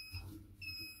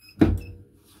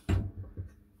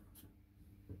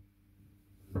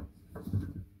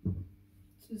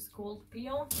 This is called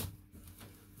peel.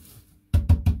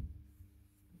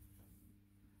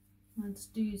 Let's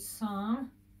do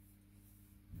some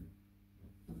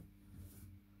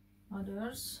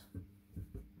others.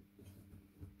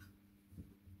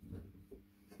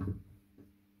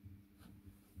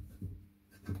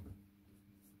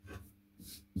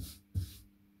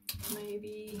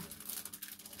 Maybe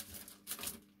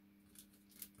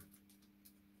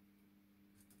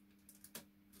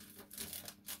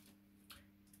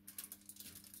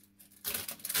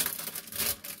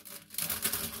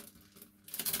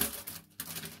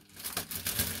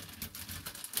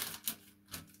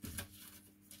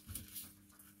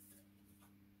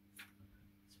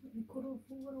we could have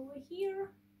put over here.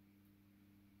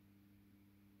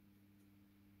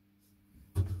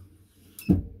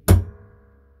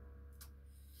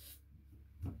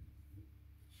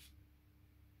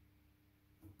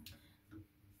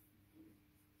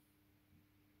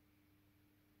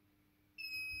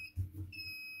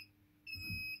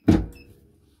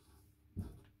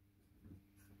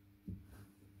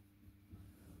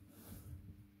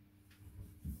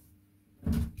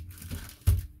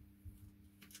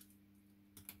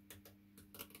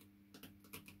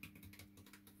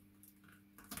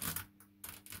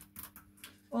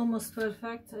 Almost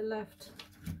perfect. I left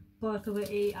part of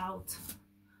the A out.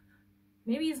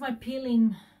 Maybe it's my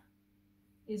peeling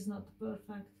is not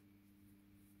perfect.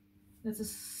 That's a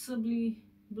subli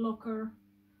blocker.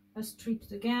 Let's treat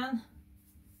it again.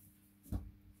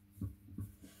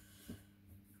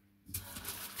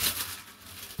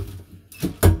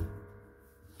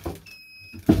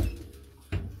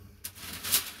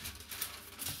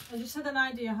 I just had an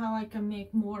idea how I can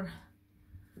make more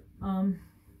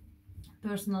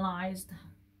personalized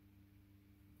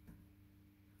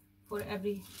for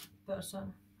every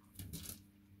person.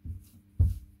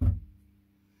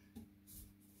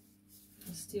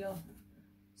 It's still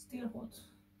hot.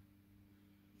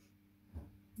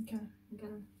 Okay, I'm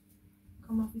gonna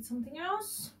come up with something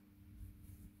else.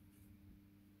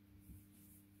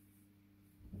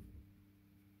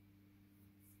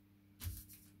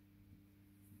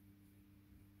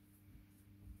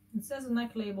 It says a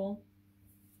neck label.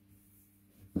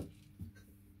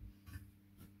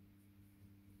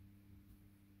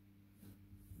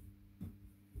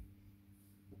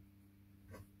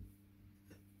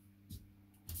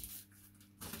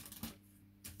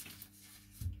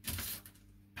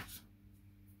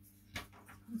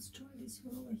 Let's try this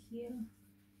one over here.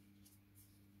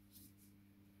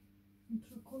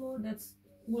 Ultra color, that's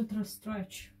ultra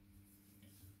stretch.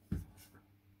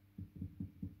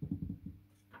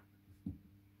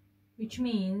 Which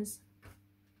means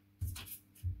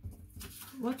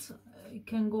what it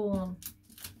can go on.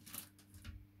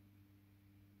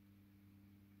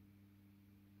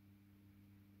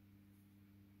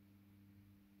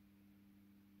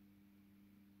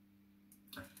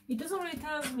 It doesn't really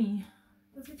tell me.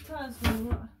 Does it tell me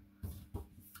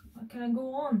what can I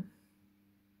go on?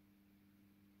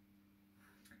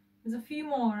 There's a few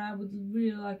more I would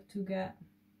really like to get.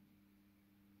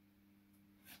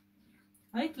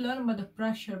 I need to learn about the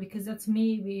pressure because that's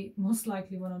maybe most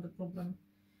likely one of the problem.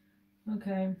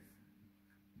 Okay.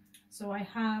 So I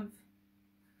have,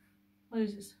 what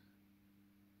is this?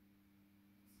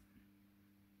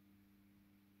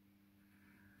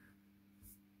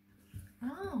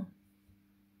 Oh,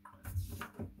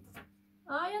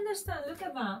 I understand. Look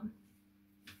at that.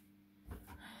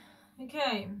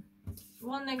 Okay,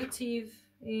 one negative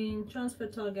in transfer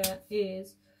target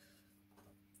is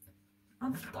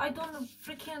I don't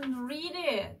freaking read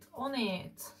it on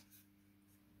it,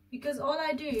 because all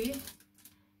I do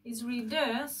is read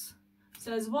this. It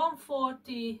says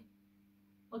 140.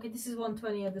 Okay, this is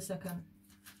 120 at the second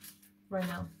right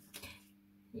now.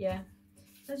 Yeah,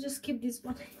 let's just keep this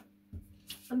one.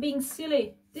 I'm being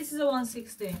silly. This is a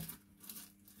 160.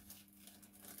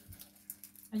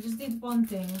 I just did one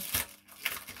thing.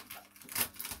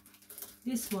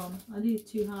 This one, I did it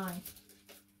too high.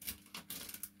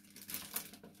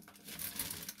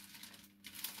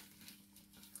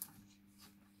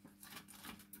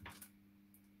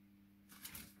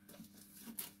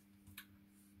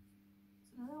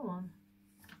 Another one.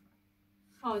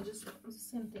 Oh, just the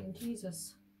same thing.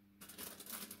 Jesus.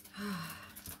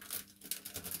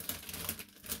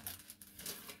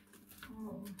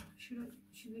 Oh, should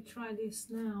we try this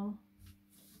now?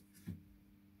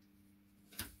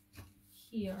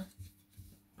 Here.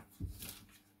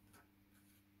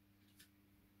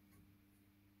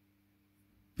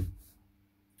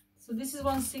 So this is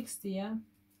 160, yeah?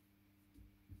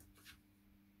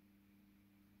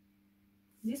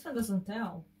 This one doesn't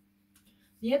tell.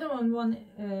 The other one,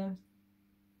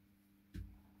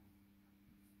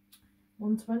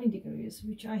 120 degrees,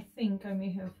 which I think I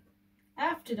may have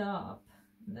effed it up.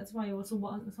 And that's why also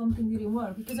something didn't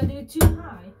work, because I did it too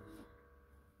high.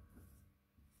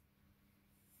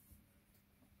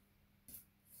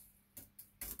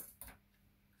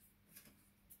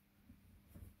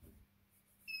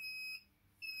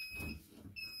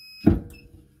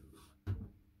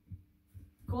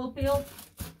 Cold pill?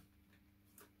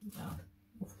 Yeah,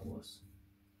 of course.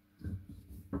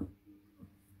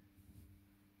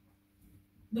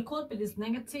 The cold pill is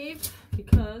negative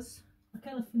because I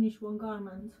cannot finish one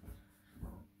garment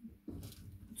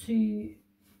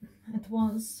at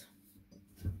once.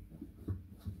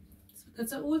 So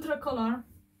that's an ultra color.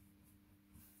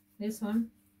 This one.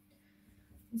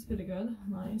 It's pretty good,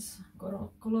 nice,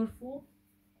 colorful.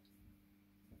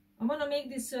 I want to make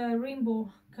this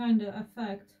rainbow kind of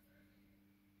effect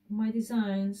on my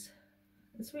designs.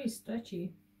 It's really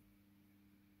stretchy.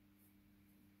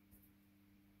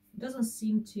 It doesn't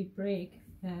seem to break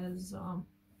as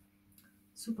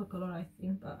SupaColour, I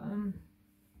think, but I'm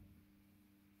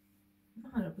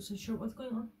not 100% sure what's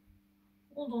going on.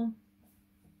 Hold on.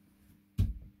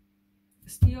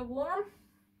 Still warm.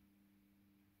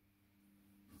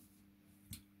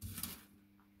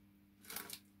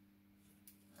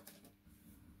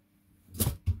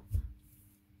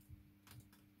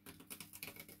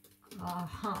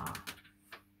 Aha,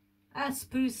 that's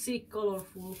pretty sick,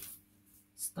 colorful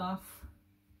stuff.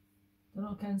 Don't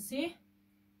know, can see.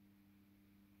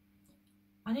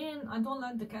 I don't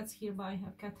like the cats here, but I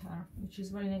have cat hair, which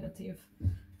is very negative.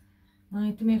 I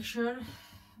need to make sure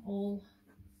all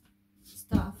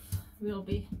stuff will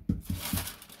be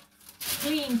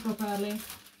cleaned properly.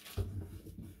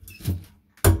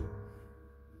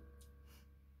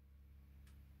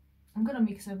 I'm gonna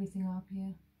mix everything up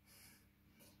here.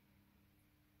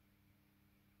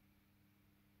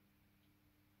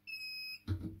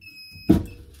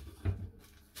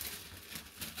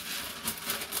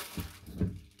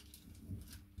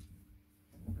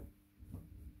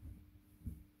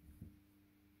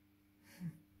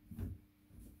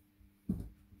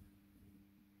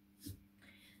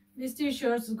 This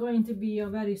t-shirt is going to be a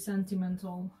very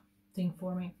sentimental thing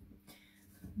for me,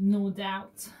 no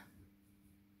doubt.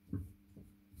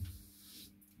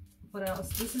 What else?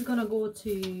 This is gonna go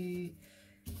to,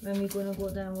 when we're gonna go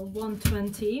down with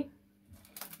 120.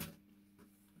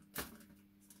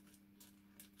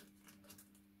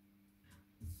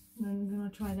 I'm gonna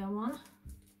try that one.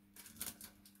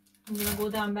 I'm gonna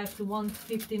go down back to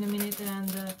 150 in a minute,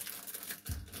 and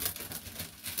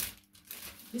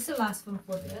this is the last one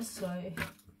for this, so I'm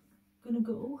gonna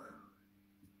go.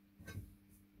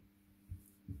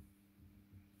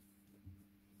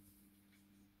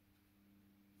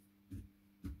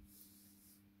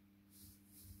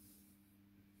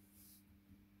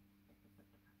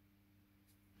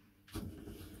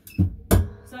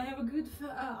 a good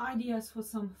ideas for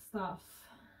some stuff,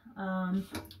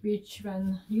 which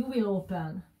when you will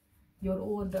open your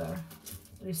order,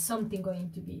 there is something going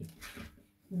to be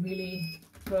really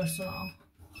personal.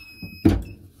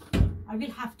 I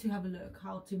will have to have a look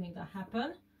how to make that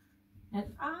happen. And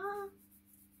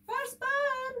first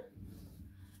burn!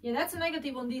 Yeah, that's a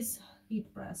negative on this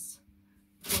heat press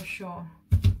for sure.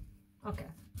 Okay,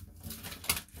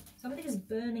 something is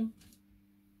burning.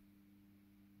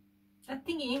 That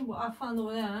thingy what I found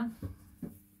over there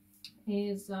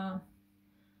is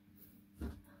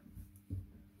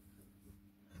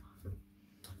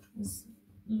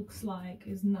looks like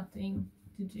is nothing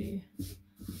to do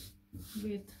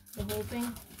with the whole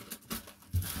thing.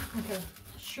 Okay,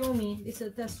 show me. This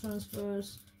is test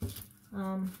transfers.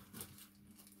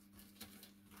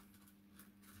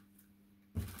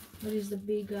 What is the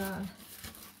big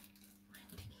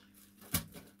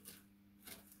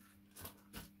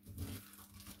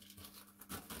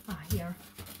here.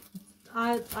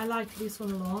 I like this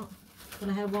one a lot. And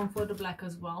I have one for the black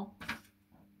as well.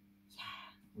 Yeah,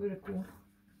 very cool.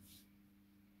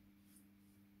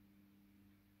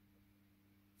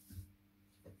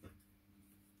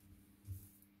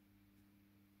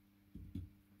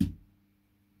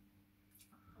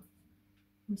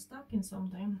 I'm stuck in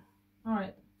something. All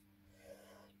right.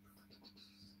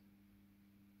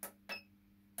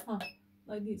 Oh,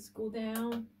 like this. Go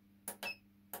down.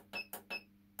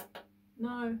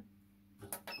 No.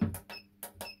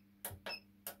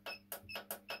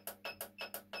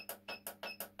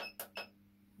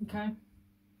 Okay.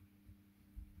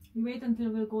 You wait until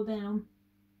we'll go down.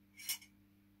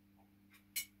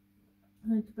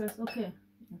 I need to press okay.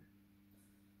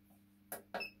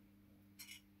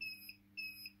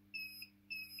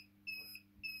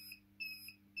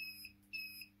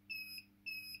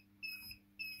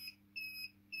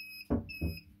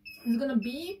 It's gonna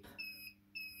beep.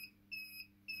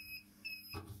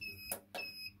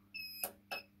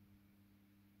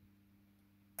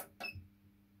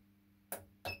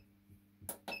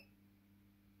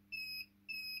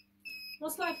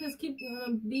 Most likely it's keep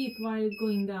beep while it's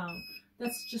going down.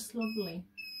 That's just lovely.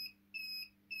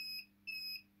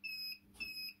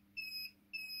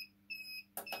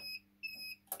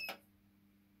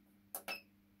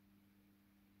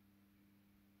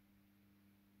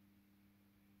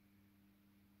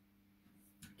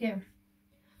 Okay,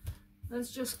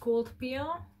 let's just cold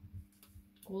peel.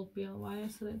 Cold peel, why I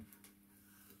said it.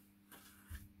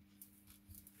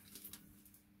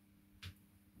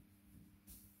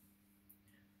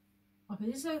 Okay,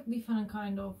 this is a different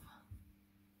kind of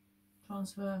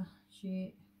transfer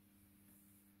sheet.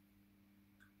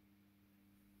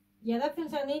 Yeah, that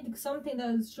means I need something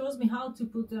that shows me how to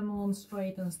put them on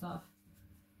straight and stuff.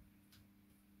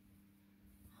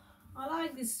 I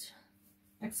like this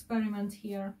experiment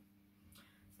here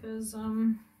because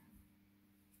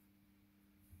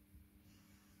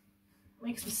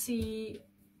makes me see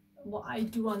what I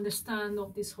do understand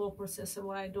of this whole process and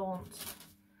what I don't.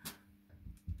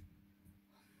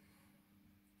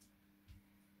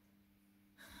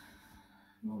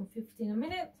 1:15 a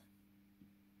minute.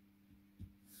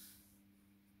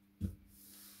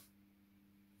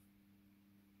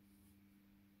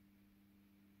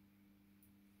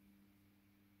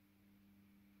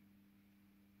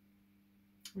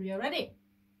 We are ready.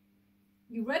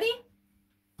 You ready?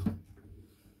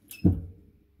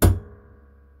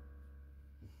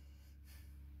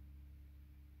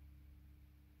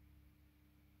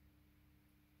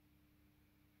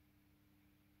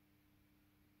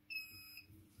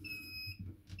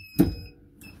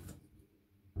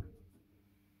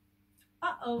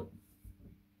 Uh-oh.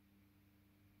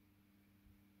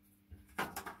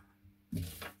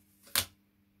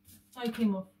 I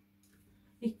came off.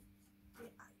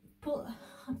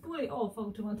 Pull it off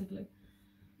automatically.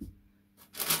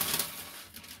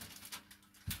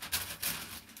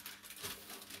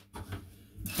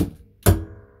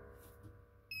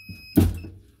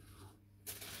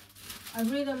 I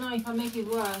really don't know if I make it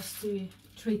worse to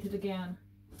treat it again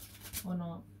or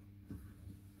not.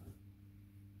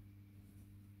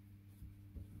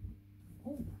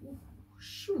 Oh,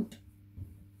 shoot.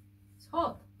 It's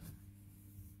hot.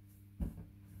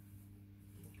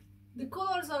 The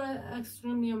colors are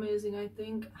extremely amazing, I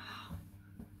think.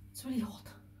 It's really hot.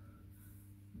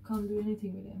 I can't do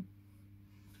anything with them.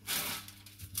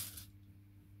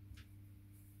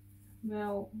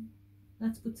 Well,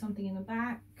 let's put something in the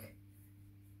back.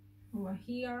 Over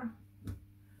here.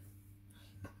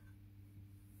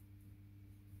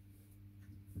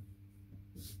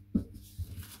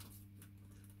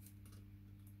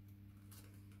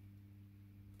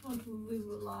 What would we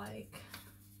like?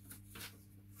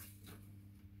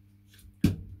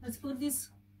 put this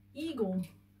eagle.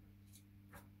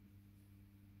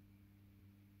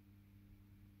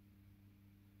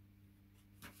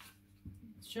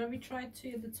 Shall we try 2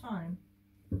 at a time?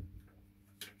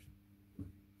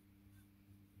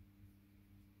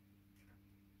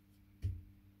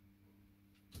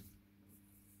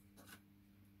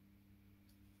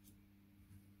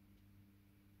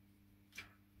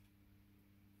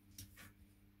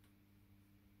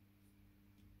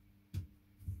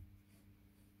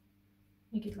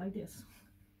 Make it like this.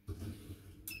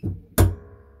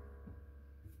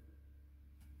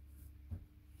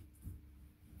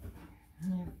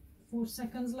 Yeah, 4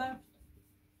 seconds left.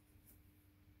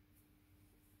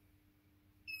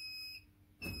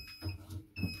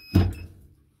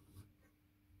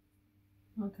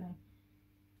 Okay.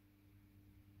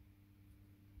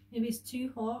 Maybe it's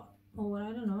too hot or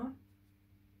I don't know.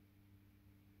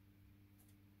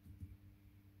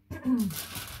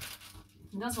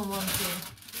 It doesn't want to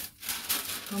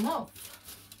come off.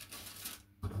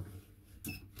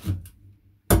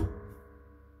 I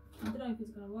don't know if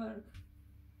it's gonna work.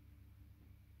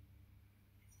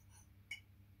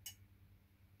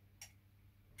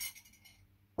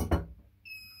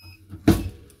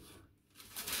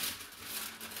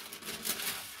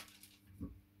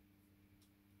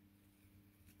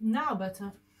 Now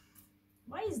better.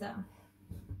 Why is that?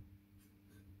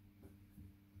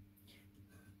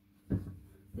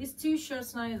 These 2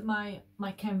 shirts now is my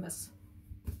canvas.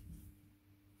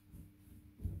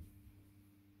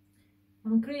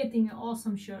 I'm creating an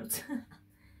awesome shirt.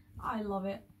 I love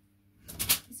it.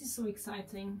 This is so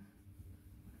exciting.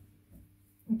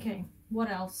 Okay,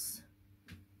 what else?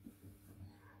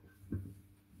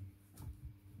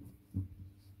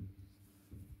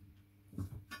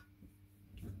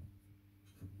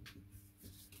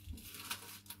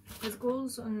 This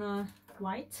goes on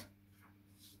white.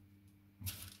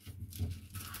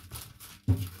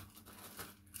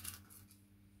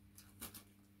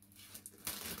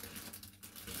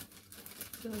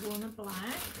 It's gonna go on a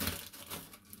black.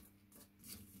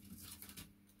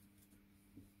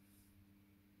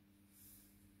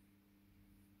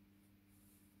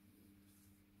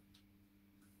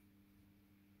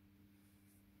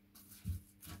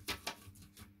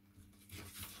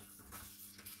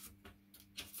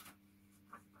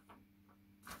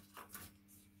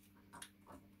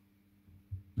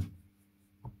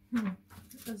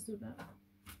 Let's do that.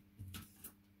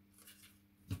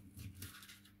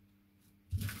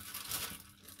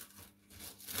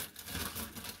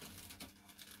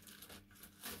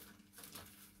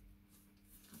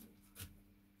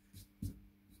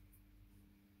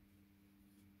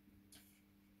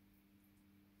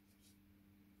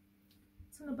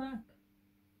 What's in the back?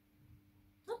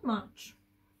 Not much.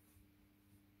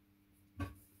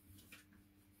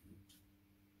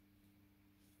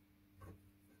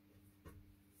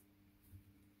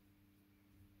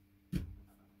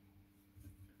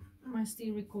 Am I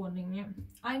still recording? Yeah.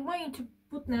 I'm going to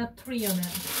put now 3 on it.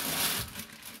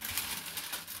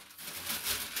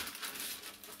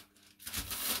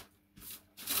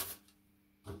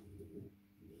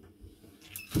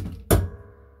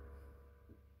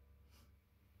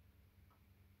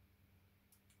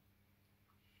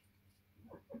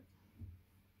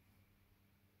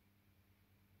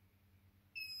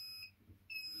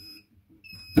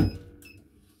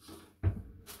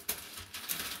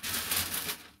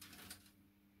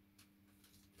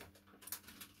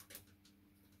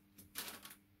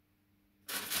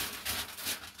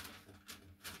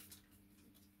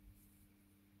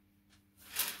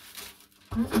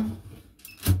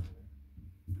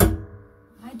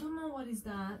 I don't know what is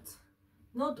that.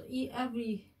 Not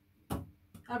every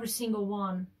single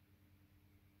one.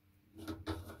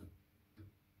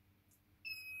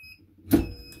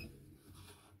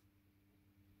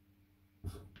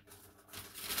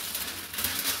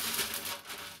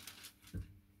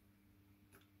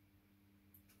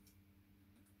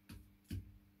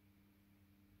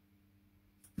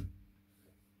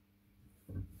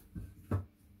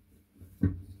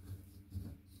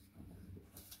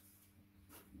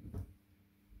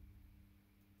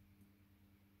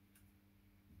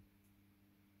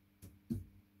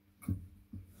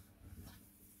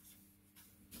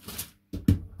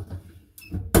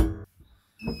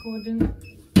 Recording.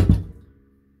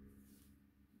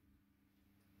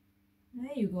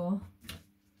 There you go.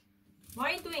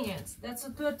 Why are you doing it? That's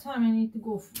the 3rd time I need to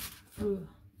go through.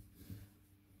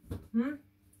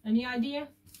 Any idea?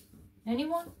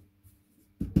 Anyone?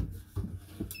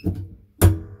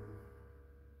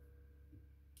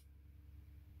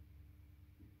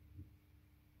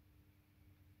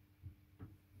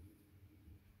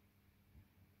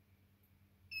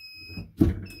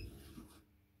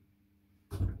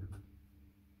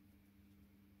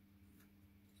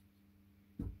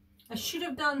 should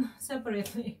have done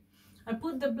separately. I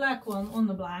put the black one on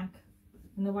the black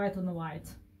and the white on the white.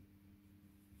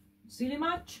 Silly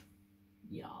much?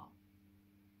 Yeah.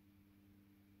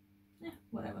 Yeah,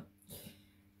 whatever.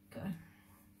 Okay.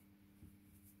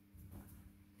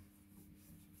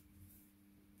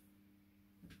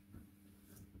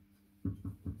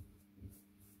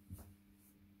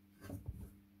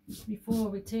 Before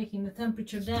we're taking the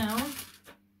temperature down,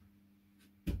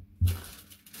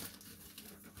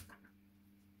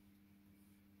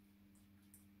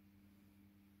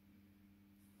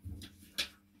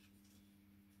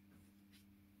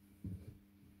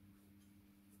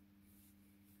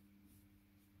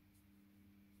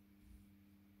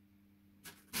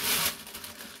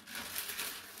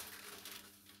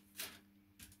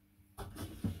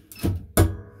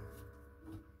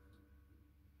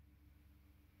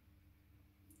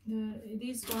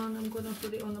 this one I'm gonna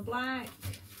put it on the black.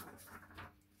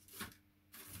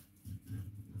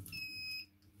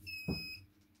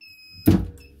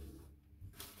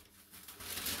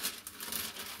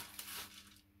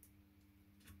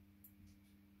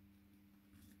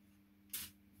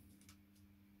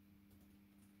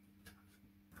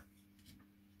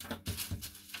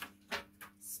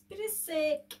 It's pretty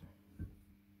sick.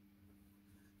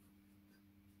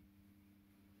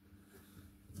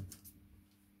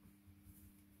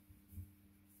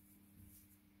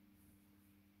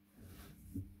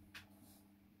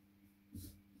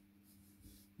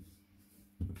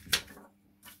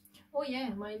 Oh yeah,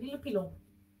 my little pillow.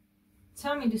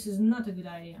 Tell me this is not a good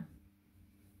idea.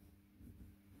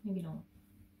 Maybe not.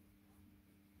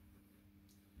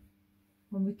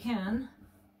 But we can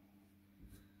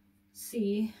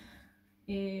see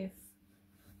if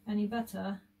any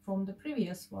better from the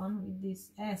previous one with this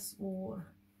S, or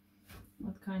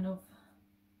what kind of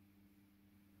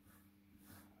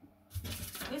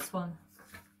this one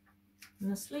in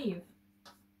the sleeve.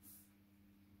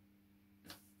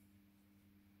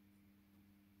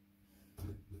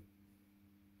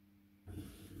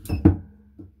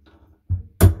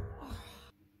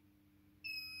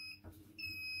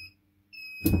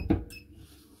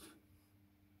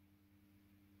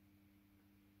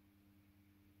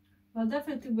 Well,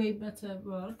 definitely way better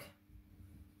work.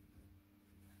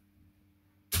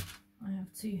 I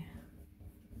have to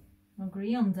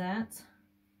agree on that.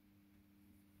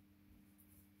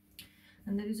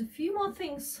 And there is a few more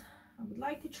things I would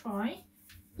like to try.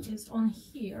 Is on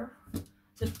here,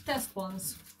 the test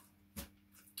ones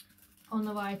on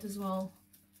the white as well.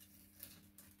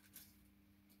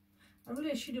 I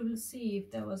really should have see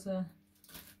if there was the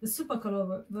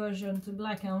SupaColour version to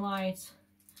black and white.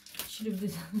 Should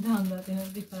have done that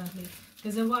differently,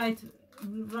 because the white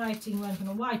writing went on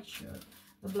a white shirt,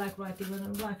 the black writing went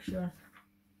on a black shirt.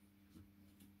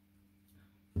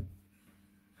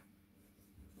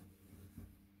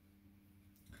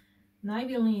 And I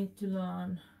will need to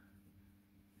learn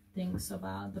things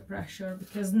about the pressure,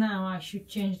 because now I should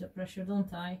change the pressure,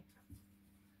 don't I?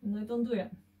 And I don't do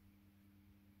it.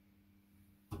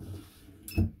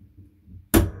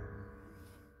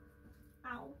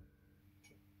 Ow.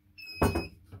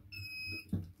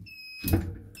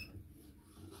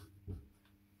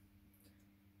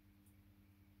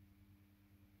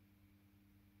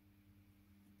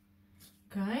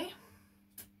 Okay.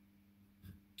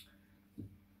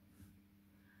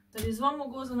 There is one more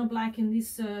goes on a black in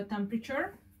this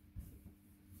temperature.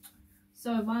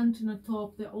 So I want to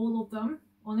top all of them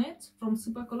on it from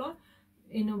SupaColour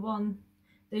in a one.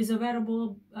 There is a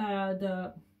wearable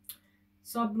the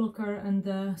sub blocker and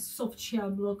the soft shell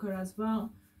blocker as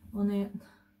well on it.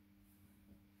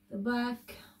 The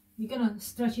back, we're gonna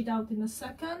stretch it out in a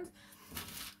second.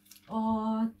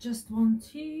 Just want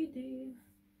to do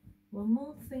one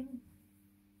more thing.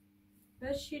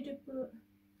 Where should you put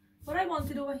what I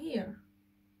wanted over here?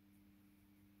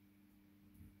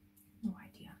 No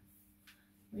idea.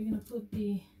 We're gonna put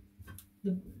the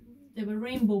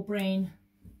rainbow brain.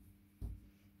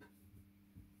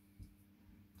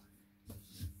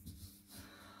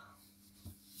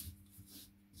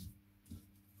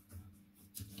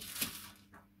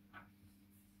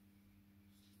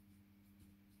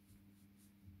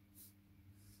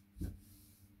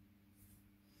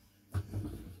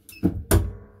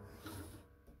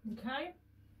 Okay,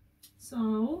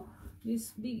 so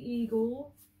this big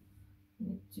eagle, I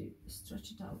need to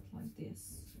stretch it out like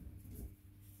this.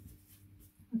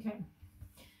 Okay,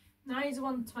 now it's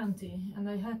 1:20 and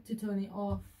I had to turn it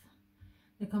off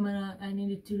the camera. I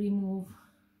needed to remove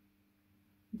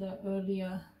the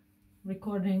earlier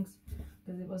recordings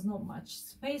because there was not much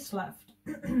space left.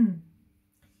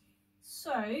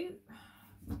 So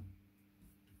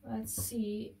let's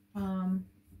see So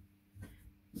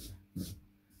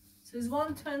it's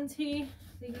 120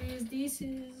 degrees. This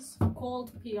is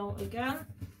cold peel again.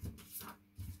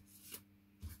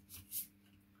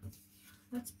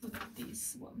 Let's put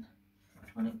this one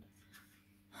on it.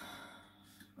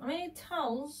 I mean, it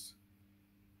tells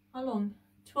how long?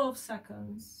 12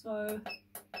 seconds. So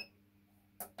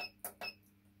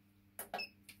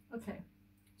okay,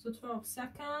 so 12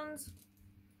 seconds.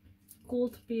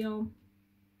 Cold peel.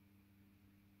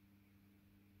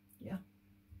 Yeah.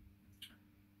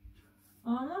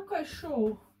 I'm not quite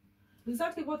sure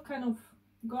exactly what kind of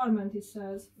garment it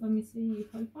says. Let me see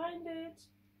if I find it.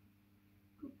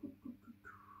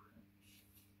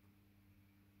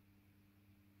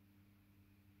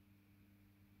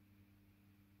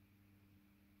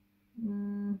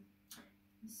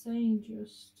 It's saying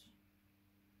just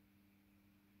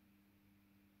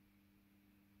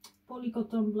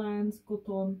polycotton blends,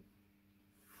 cotton.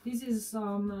 This is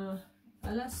some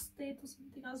elastate or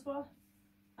something as well.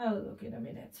 I'll look in a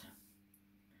minute.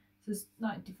 This is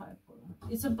 95.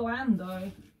 It's a blend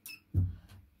though.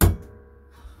 I'll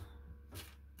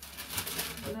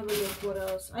have a look what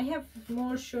else. I have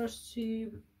more shirts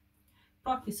to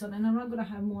practice on, and I'm not gonna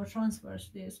have more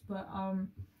transfers this, but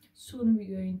soon we're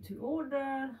going to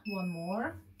order one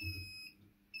more.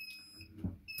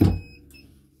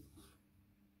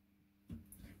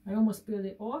 I almost peeled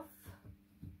it off.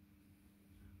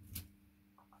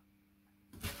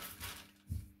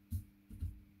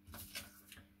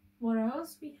 What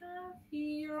else we have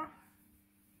here?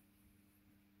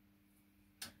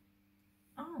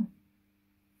 Oh,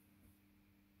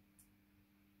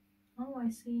 I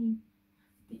see.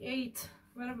 The 8,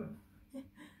 wherever.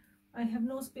 I have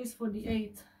no space for the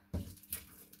 8.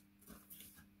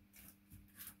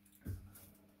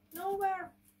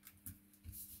 Nowhere.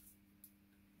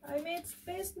 I made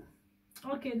space.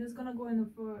 Okay, this is gonna go in the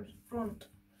front.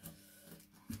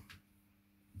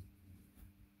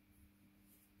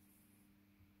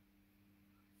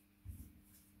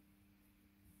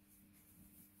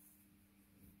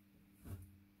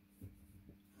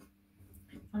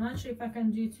 I'm not sure if I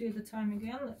can do 2 at a time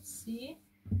again. Let's see.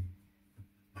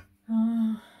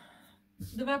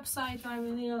 The website I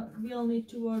will need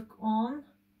to work on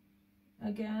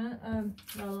again.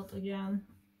 Well, not again.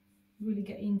 Really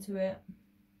get into it.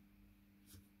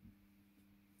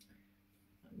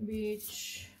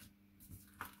 Which,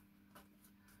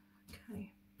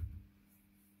 okay,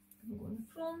 I'm going in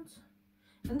front,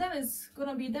 and then it's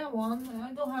gonna be that one.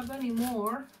 I don't have any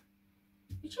more,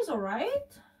 which is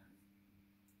alright.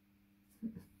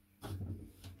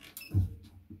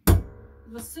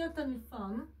 It was certainly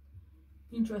fun,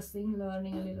 interesting,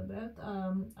 learning a little bit.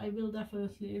 I will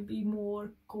definitely be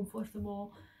more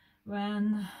comfortable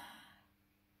when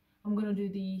I'm gonna do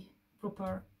the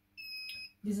proper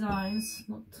designs,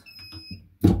 not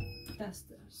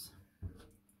testers.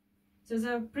 So there's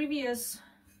a previous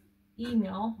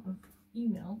email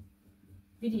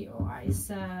video I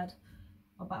said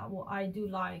about what I do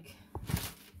like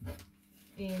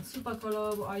in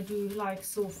SupaColour, what I do like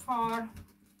so far.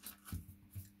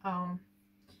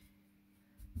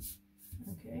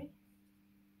 Okay,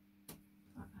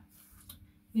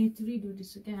 need to redo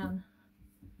this again.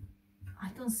 I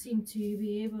don't seem to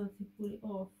be able to pull it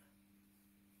off.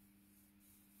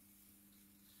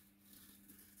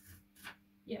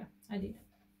 Yeah, I did.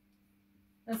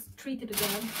 Let's treat it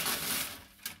again.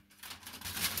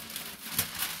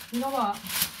 You know what?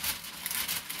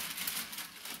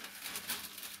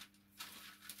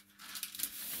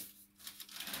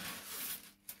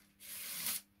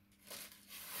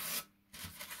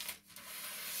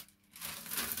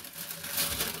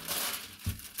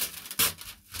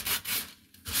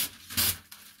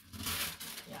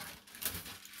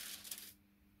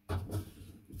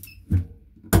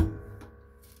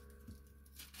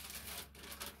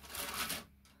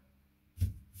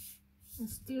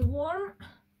 It's still warm.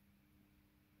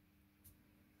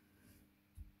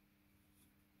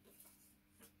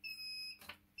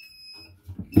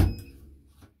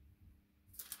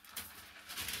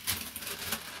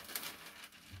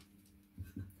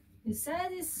 It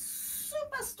said it's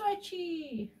super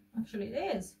stretchy. Actually,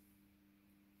 it is.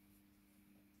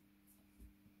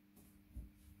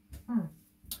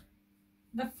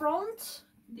 The front,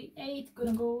 the 8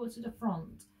 gonna go to the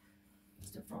front.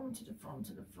 To the front, to the front,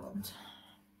 to the front.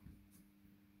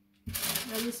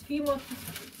 There is a few more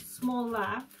small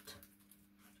left.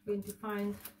 I'm going to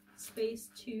find space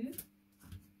too.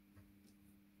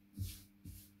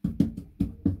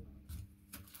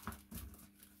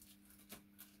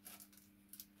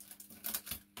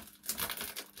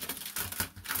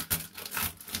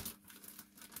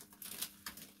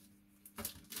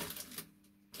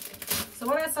 So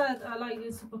what I said, I like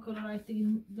this SupaColour. I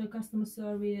think the customer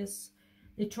service,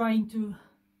 they're trying to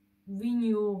win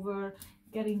you over,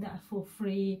 getting that for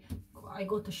free. I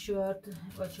got a shirt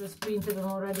which was printed on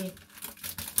already.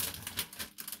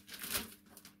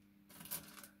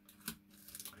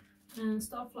 And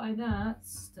stuff like that.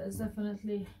 There's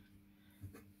definitely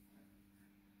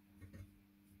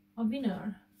a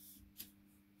winner.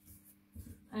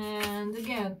 And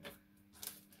again,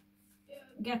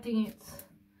 getting it,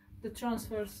 the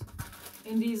transfers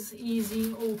in these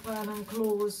easy open and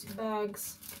close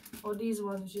bags, or these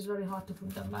ones which is very hard to put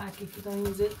them back if you don't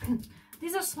use it.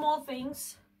 These are small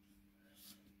things,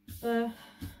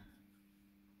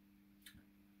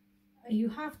 you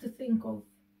have to think of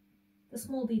the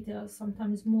small details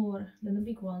sometimes more than the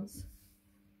big ones.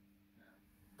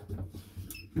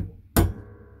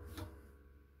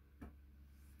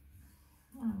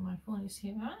 Oh, my phone is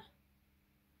here.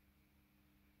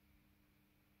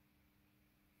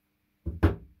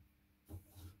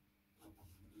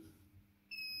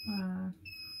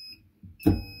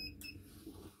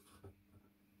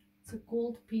 It's a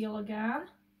gold peel again,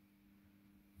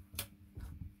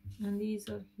 and these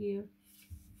are here.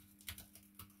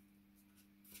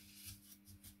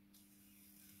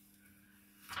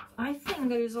 I think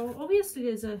there is obviously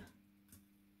there's a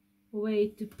way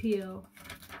to peel.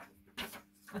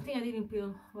 I think I didn't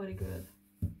peel very good.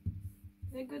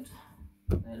 They're good.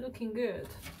 They're looking good.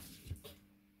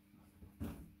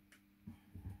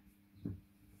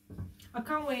 I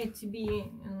can't wait to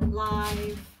be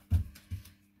live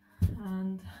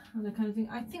and that kind of thing.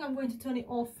 I think I'm going to turn it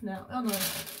off now. Oh no.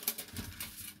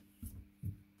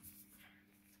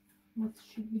 What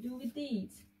should we do with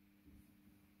these?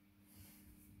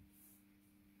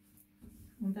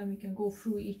 And then we can go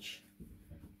through each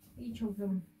of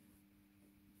them.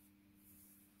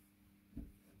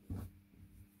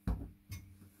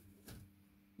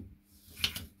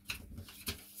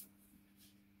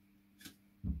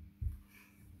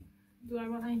 Do I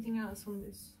want anything else on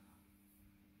this?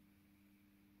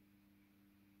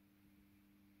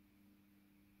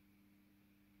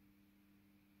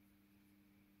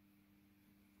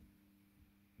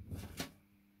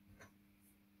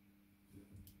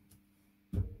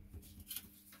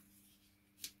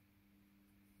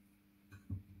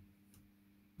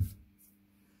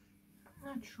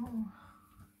 Not sure.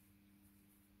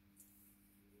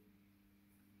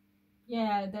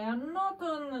 Yeah, they are not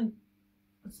on.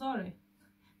 Sorry,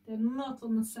 they're not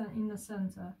on the in the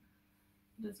center.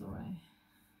 That's alright.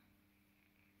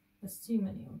 There's too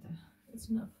many of them. That's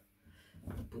enough.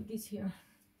 I'll put this here.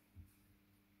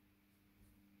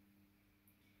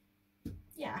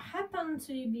 Yeah, I happen to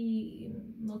be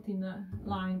not in a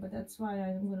line, but that's why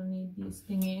I'm gonna need these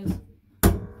thingies,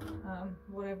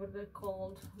 whatever they're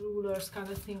called, rulers kind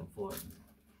of thing for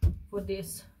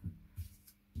this.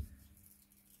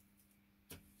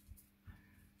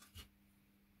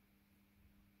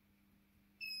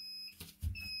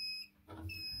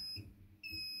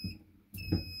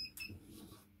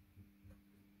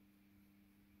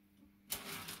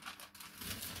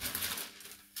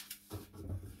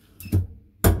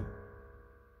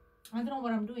 I don't know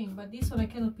what I'm doing, but this one I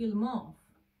cannot peel them off.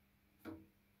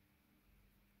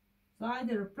 So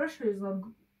either the pressure is not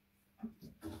good.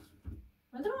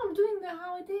 I don't know, I'm doing that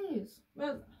how it is.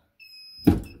 Well,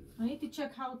 I need to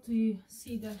check how to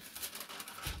see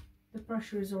the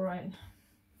pressure is alright.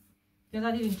 Because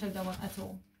I didn't check that one at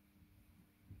all.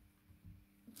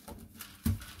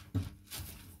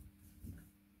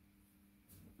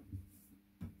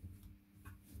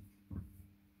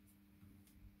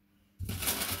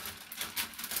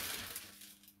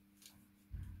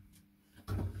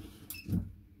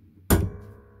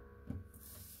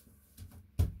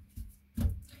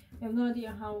 I have no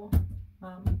idea how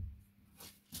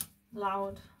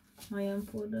loud I am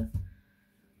for the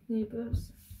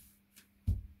neighbors.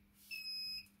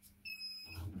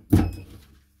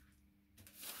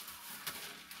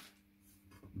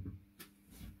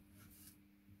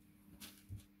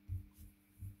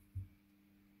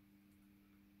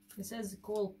 It says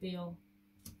cold peel.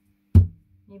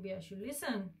 Maybe I should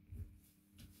listen.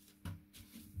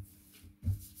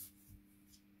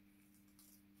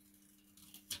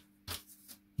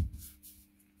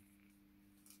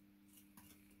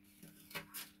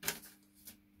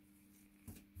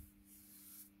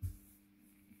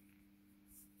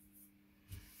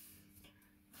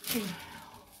 Okay,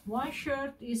 one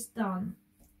shirt is done.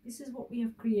 This is what we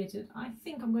have created. I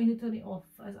think I'm going to turn it off,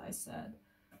 as I said.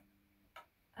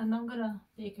 And I'm gonna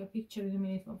take a picture in a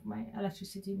minute of my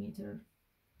electricity meter.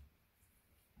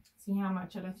 See how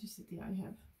much electricity I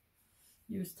have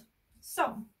used.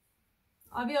 So,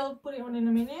 I will put it on in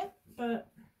a minute,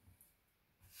 but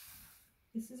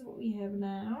this is what we have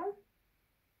now.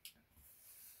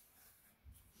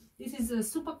 This is a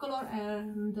SupaColour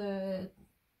and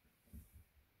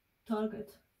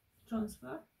Target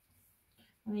Transfer.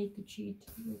 I need to cheat.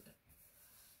 Look.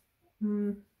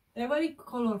 They're very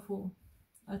colorful.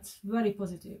 That's very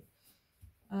positive.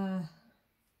 Try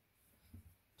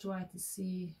to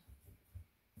see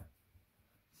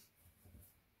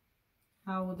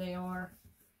how they are.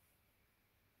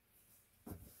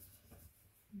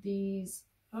 These,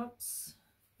 oops,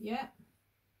 yeah.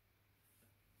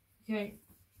 Okay,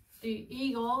 the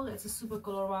Eagle, that's a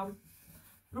SupaColour one.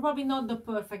 Probably not the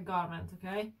perfect garment,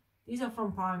 okay? These are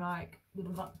from Primark.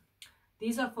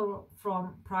 These are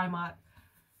from Primark.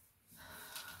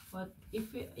 But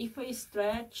if I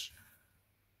stretch,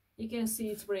 you can see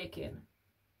it's breaking.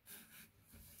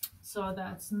 So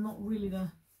that's not really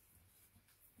the...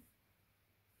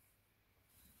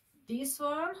 This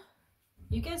one,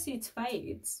 you can see it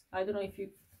fades. I don't know if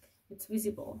it's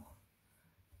visible,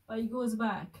 but it goes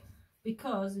back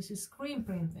because this is screen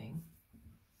printing.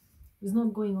 It's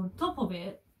not going on top of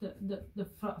it, the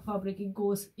fabric, it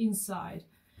goes inside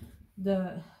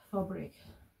the fabric.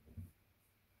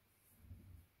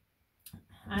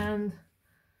 And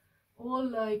all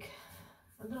like,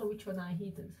 I don't know which one I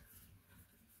heated.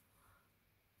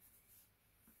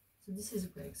 So this is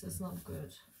break, so it's not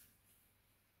good.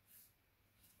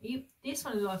 If this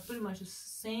one is like pretty much the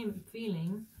same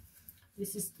feeling,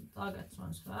 this is the Target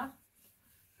Transfer,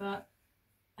 but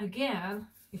again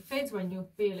it fades when you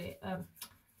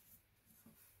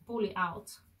pull it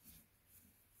out.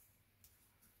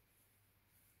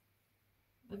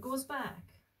 It goes back.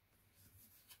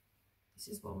 This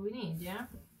is what we need, yeah.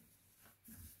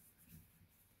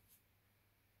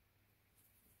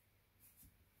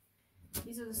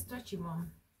 These are the stretchy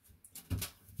one.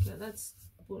 Okay, let's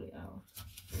pull it out.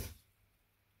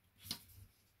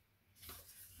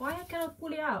 Why I cannot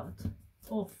pull it out?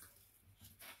 Off.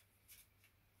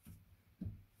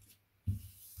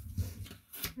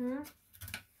 The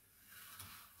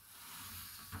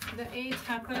 8th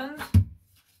happened.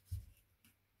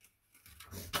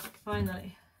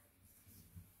 Finally.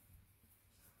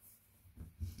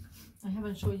 I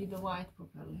haven't showed you the white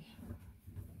properly.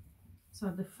 So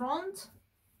the front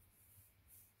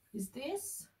is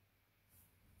this.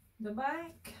 The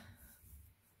back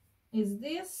is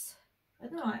this. I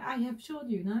don't know, I have showed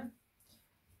you now.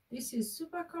 This is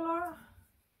SupaColour.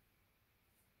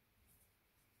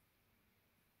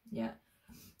 Yeah,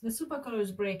 the SupaColour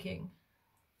is breaking.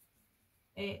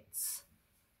 It's,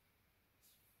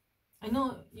 I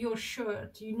know your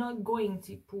shirt, you're not going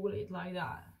to pull it like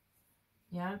that,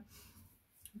 yeah,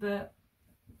 but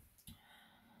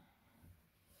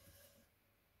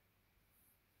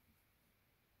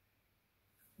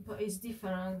it's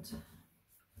different.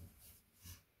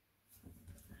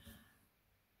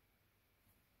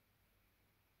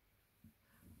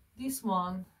 This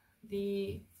one,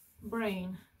 the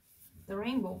brain, the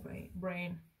rainbow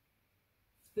brain,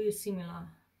 it's very similar.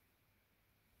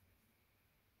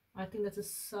 I think that's a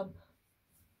sub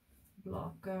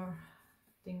blocker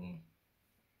thingy.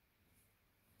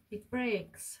 It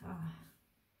breaks,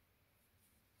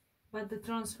 but the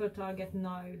transfer target,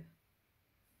 no.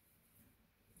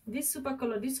 This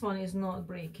SupaColour, this one is not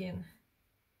breaking,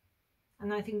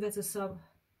 and I think that's a sub.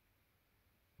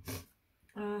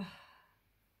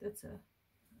 That's a.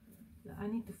 I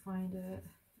need to find it.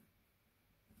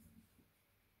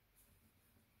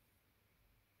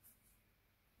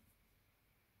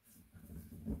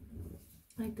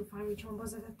 I need to find which one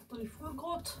was it. I totally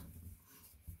forgot.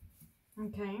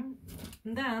 Okay,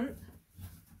 and then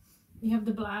we have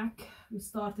the black we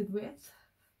started with.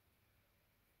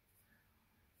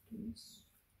 Please.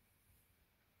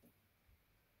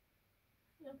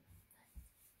 Yep.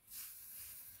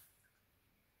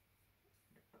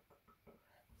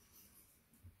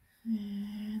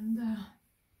 And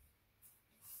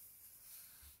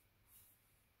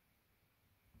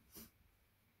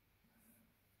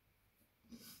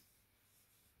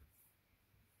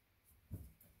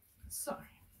sorry,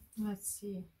 let's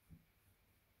see.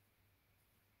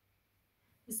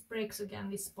 This breaks again,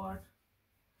 this part.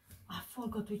 I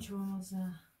forgot which one was.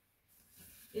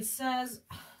 It says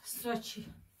stretchy,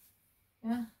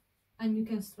 yeah, and you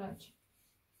can stretch.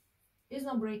 It's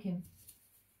not breaking.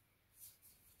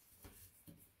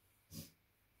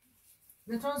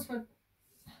 The transfer,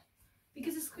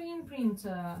 because the screen print.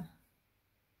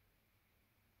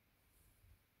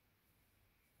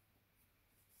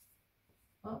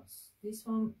 Oops, this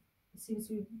one seems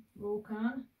to be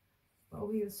broken.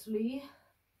 Obviously,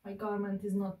 my garment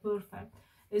is not perfect.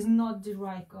 is not the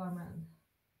right garment.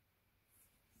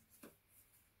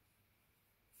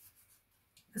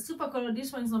 The SupaColour,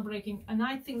 this one is not breaking, and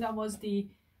I think that was the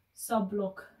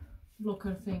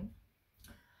blocker thing.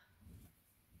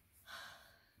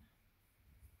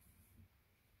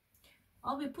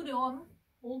 I will put it on.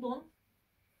 Hold on.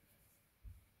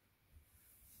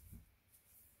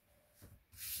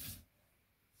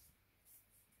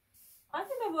 I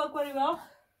think they work very well.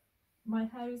 My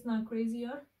hair is now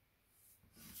crazier.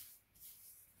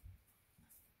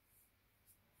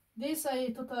 This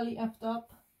I totally effed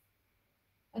up.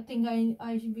 I think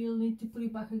I will need to put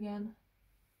it back again.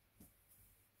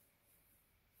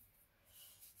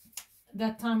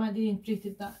 That time I didn't treat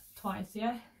it that twice,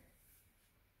 yeah?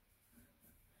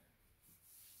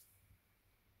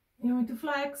 You want to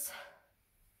flex?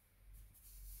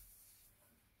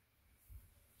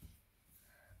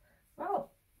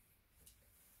 Well,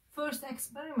 first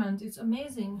experiment, it's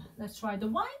amazing. Let's try the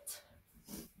white.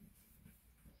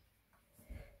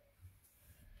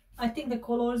 I think the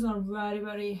colors are very,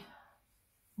 very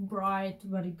bright,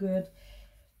 very good.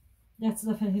 That's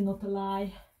definitely not a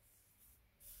lie.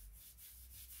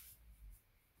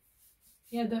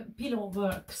 Yeah, the pillow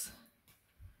works.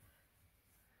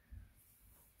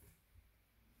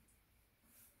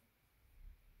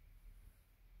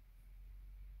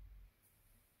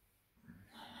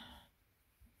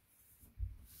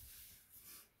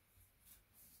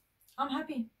 I'm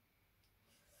happy.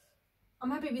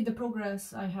 I'm happy with the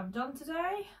progress I have done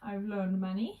today. I've learned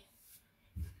many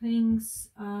things,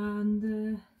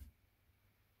 and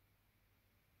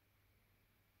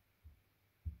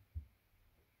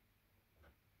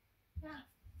yeah,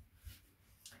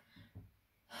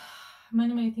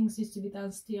 many things needs to be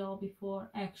done still before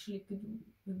actually could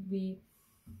we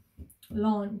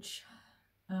launch.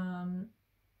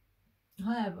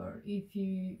 However, if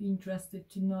you're interested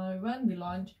to know when we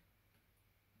launch,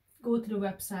 go to the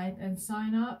website and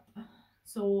sign up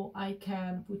so I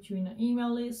can put you in an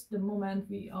email list the moment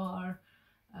we are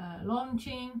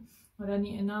launching, or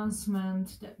any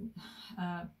announcement that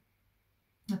I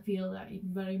feel that it's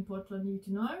very important you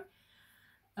to know.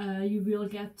 You will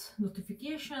get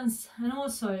notifications, and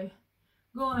also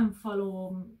go and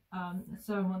follow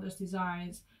 7 Wonders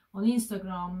Designs on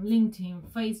Instagram,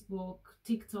 LinkedIn, Facebook,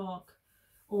 TikTok,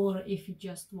 or if you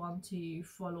just want to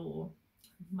follow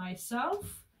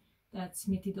myself, that's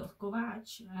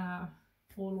Miti.Kovacs,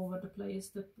 all over the place,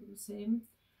 the same.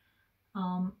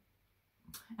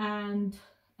 And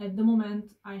at the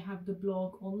moment I have the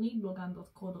blog only,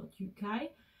 blogan.co.uk.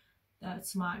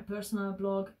 That's my personal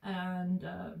blog, and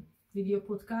video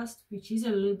podcast, which is a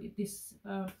little bit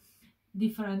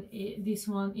different. This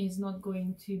one is not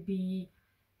going to be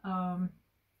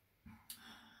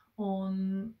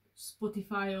on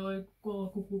Spotify or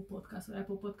Google Podcast or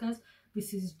Apple Podcast.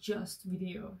 This is just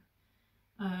video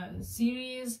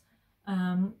series,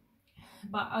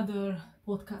 but other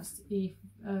podcasts, if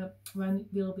when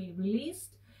it will be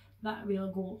released, that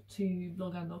will go to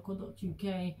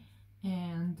blogan.co.uk,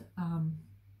 and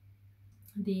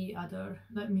the other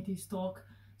Let Me Talk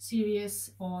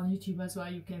series on YouTube as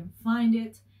well, you can find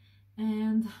it.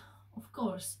 And of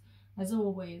course, as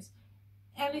always,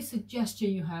 any suggestion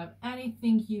you have,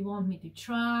 anything you want me to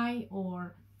try,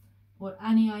 or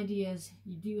any ideas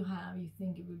you do have, you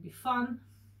think it would be fun,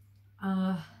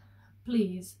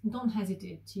 please don't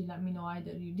hesitate to let me know.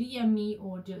 Either you DM me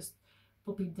or just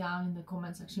pop it down in the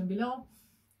comment section below.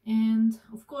 And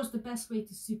of course, the best way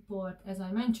to support, as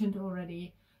I mentioned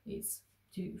already, is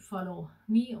to follow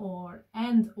me or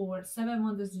 7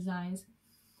 Wonders Designs,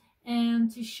 and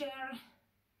to share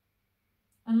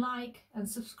and like and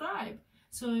subscribe,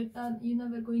 so that you're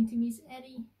never going to miss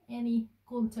any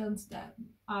content that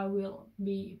I will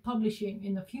be publishing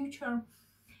in the future.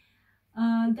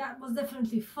 That was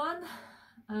definitely fun.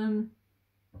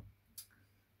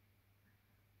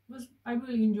 I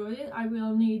really enjoyed it. I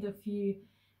will need a few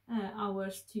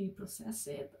hours to process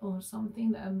it or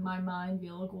something, and my mind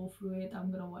will go through it. I'm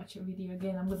gonna watch a video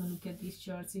again. I'm gonna look at these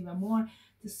shirts even more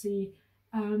to see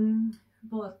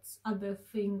what other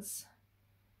things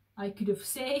I could have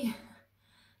said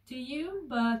to you,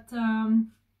 but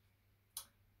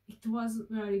it was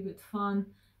very good fun.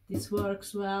 This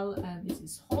works well, and this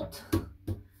is hot.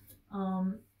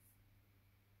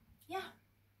 Yeah,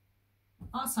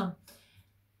 awesome.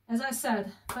 As I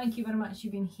said, thank you very much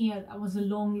you've been here. That was a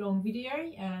long video,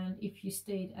 and if you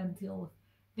stayed until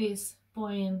this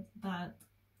point, that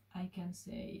I can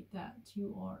say that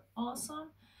you are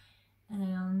awesome,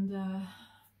 and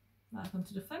welcome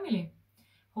to the family.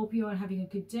 Hope you are having a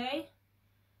good day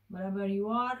wherever you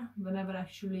are, whenever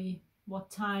actually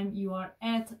what time you are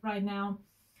at right now.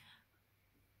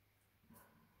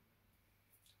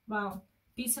 Wow.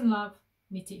 Peace and love,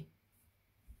 Miti.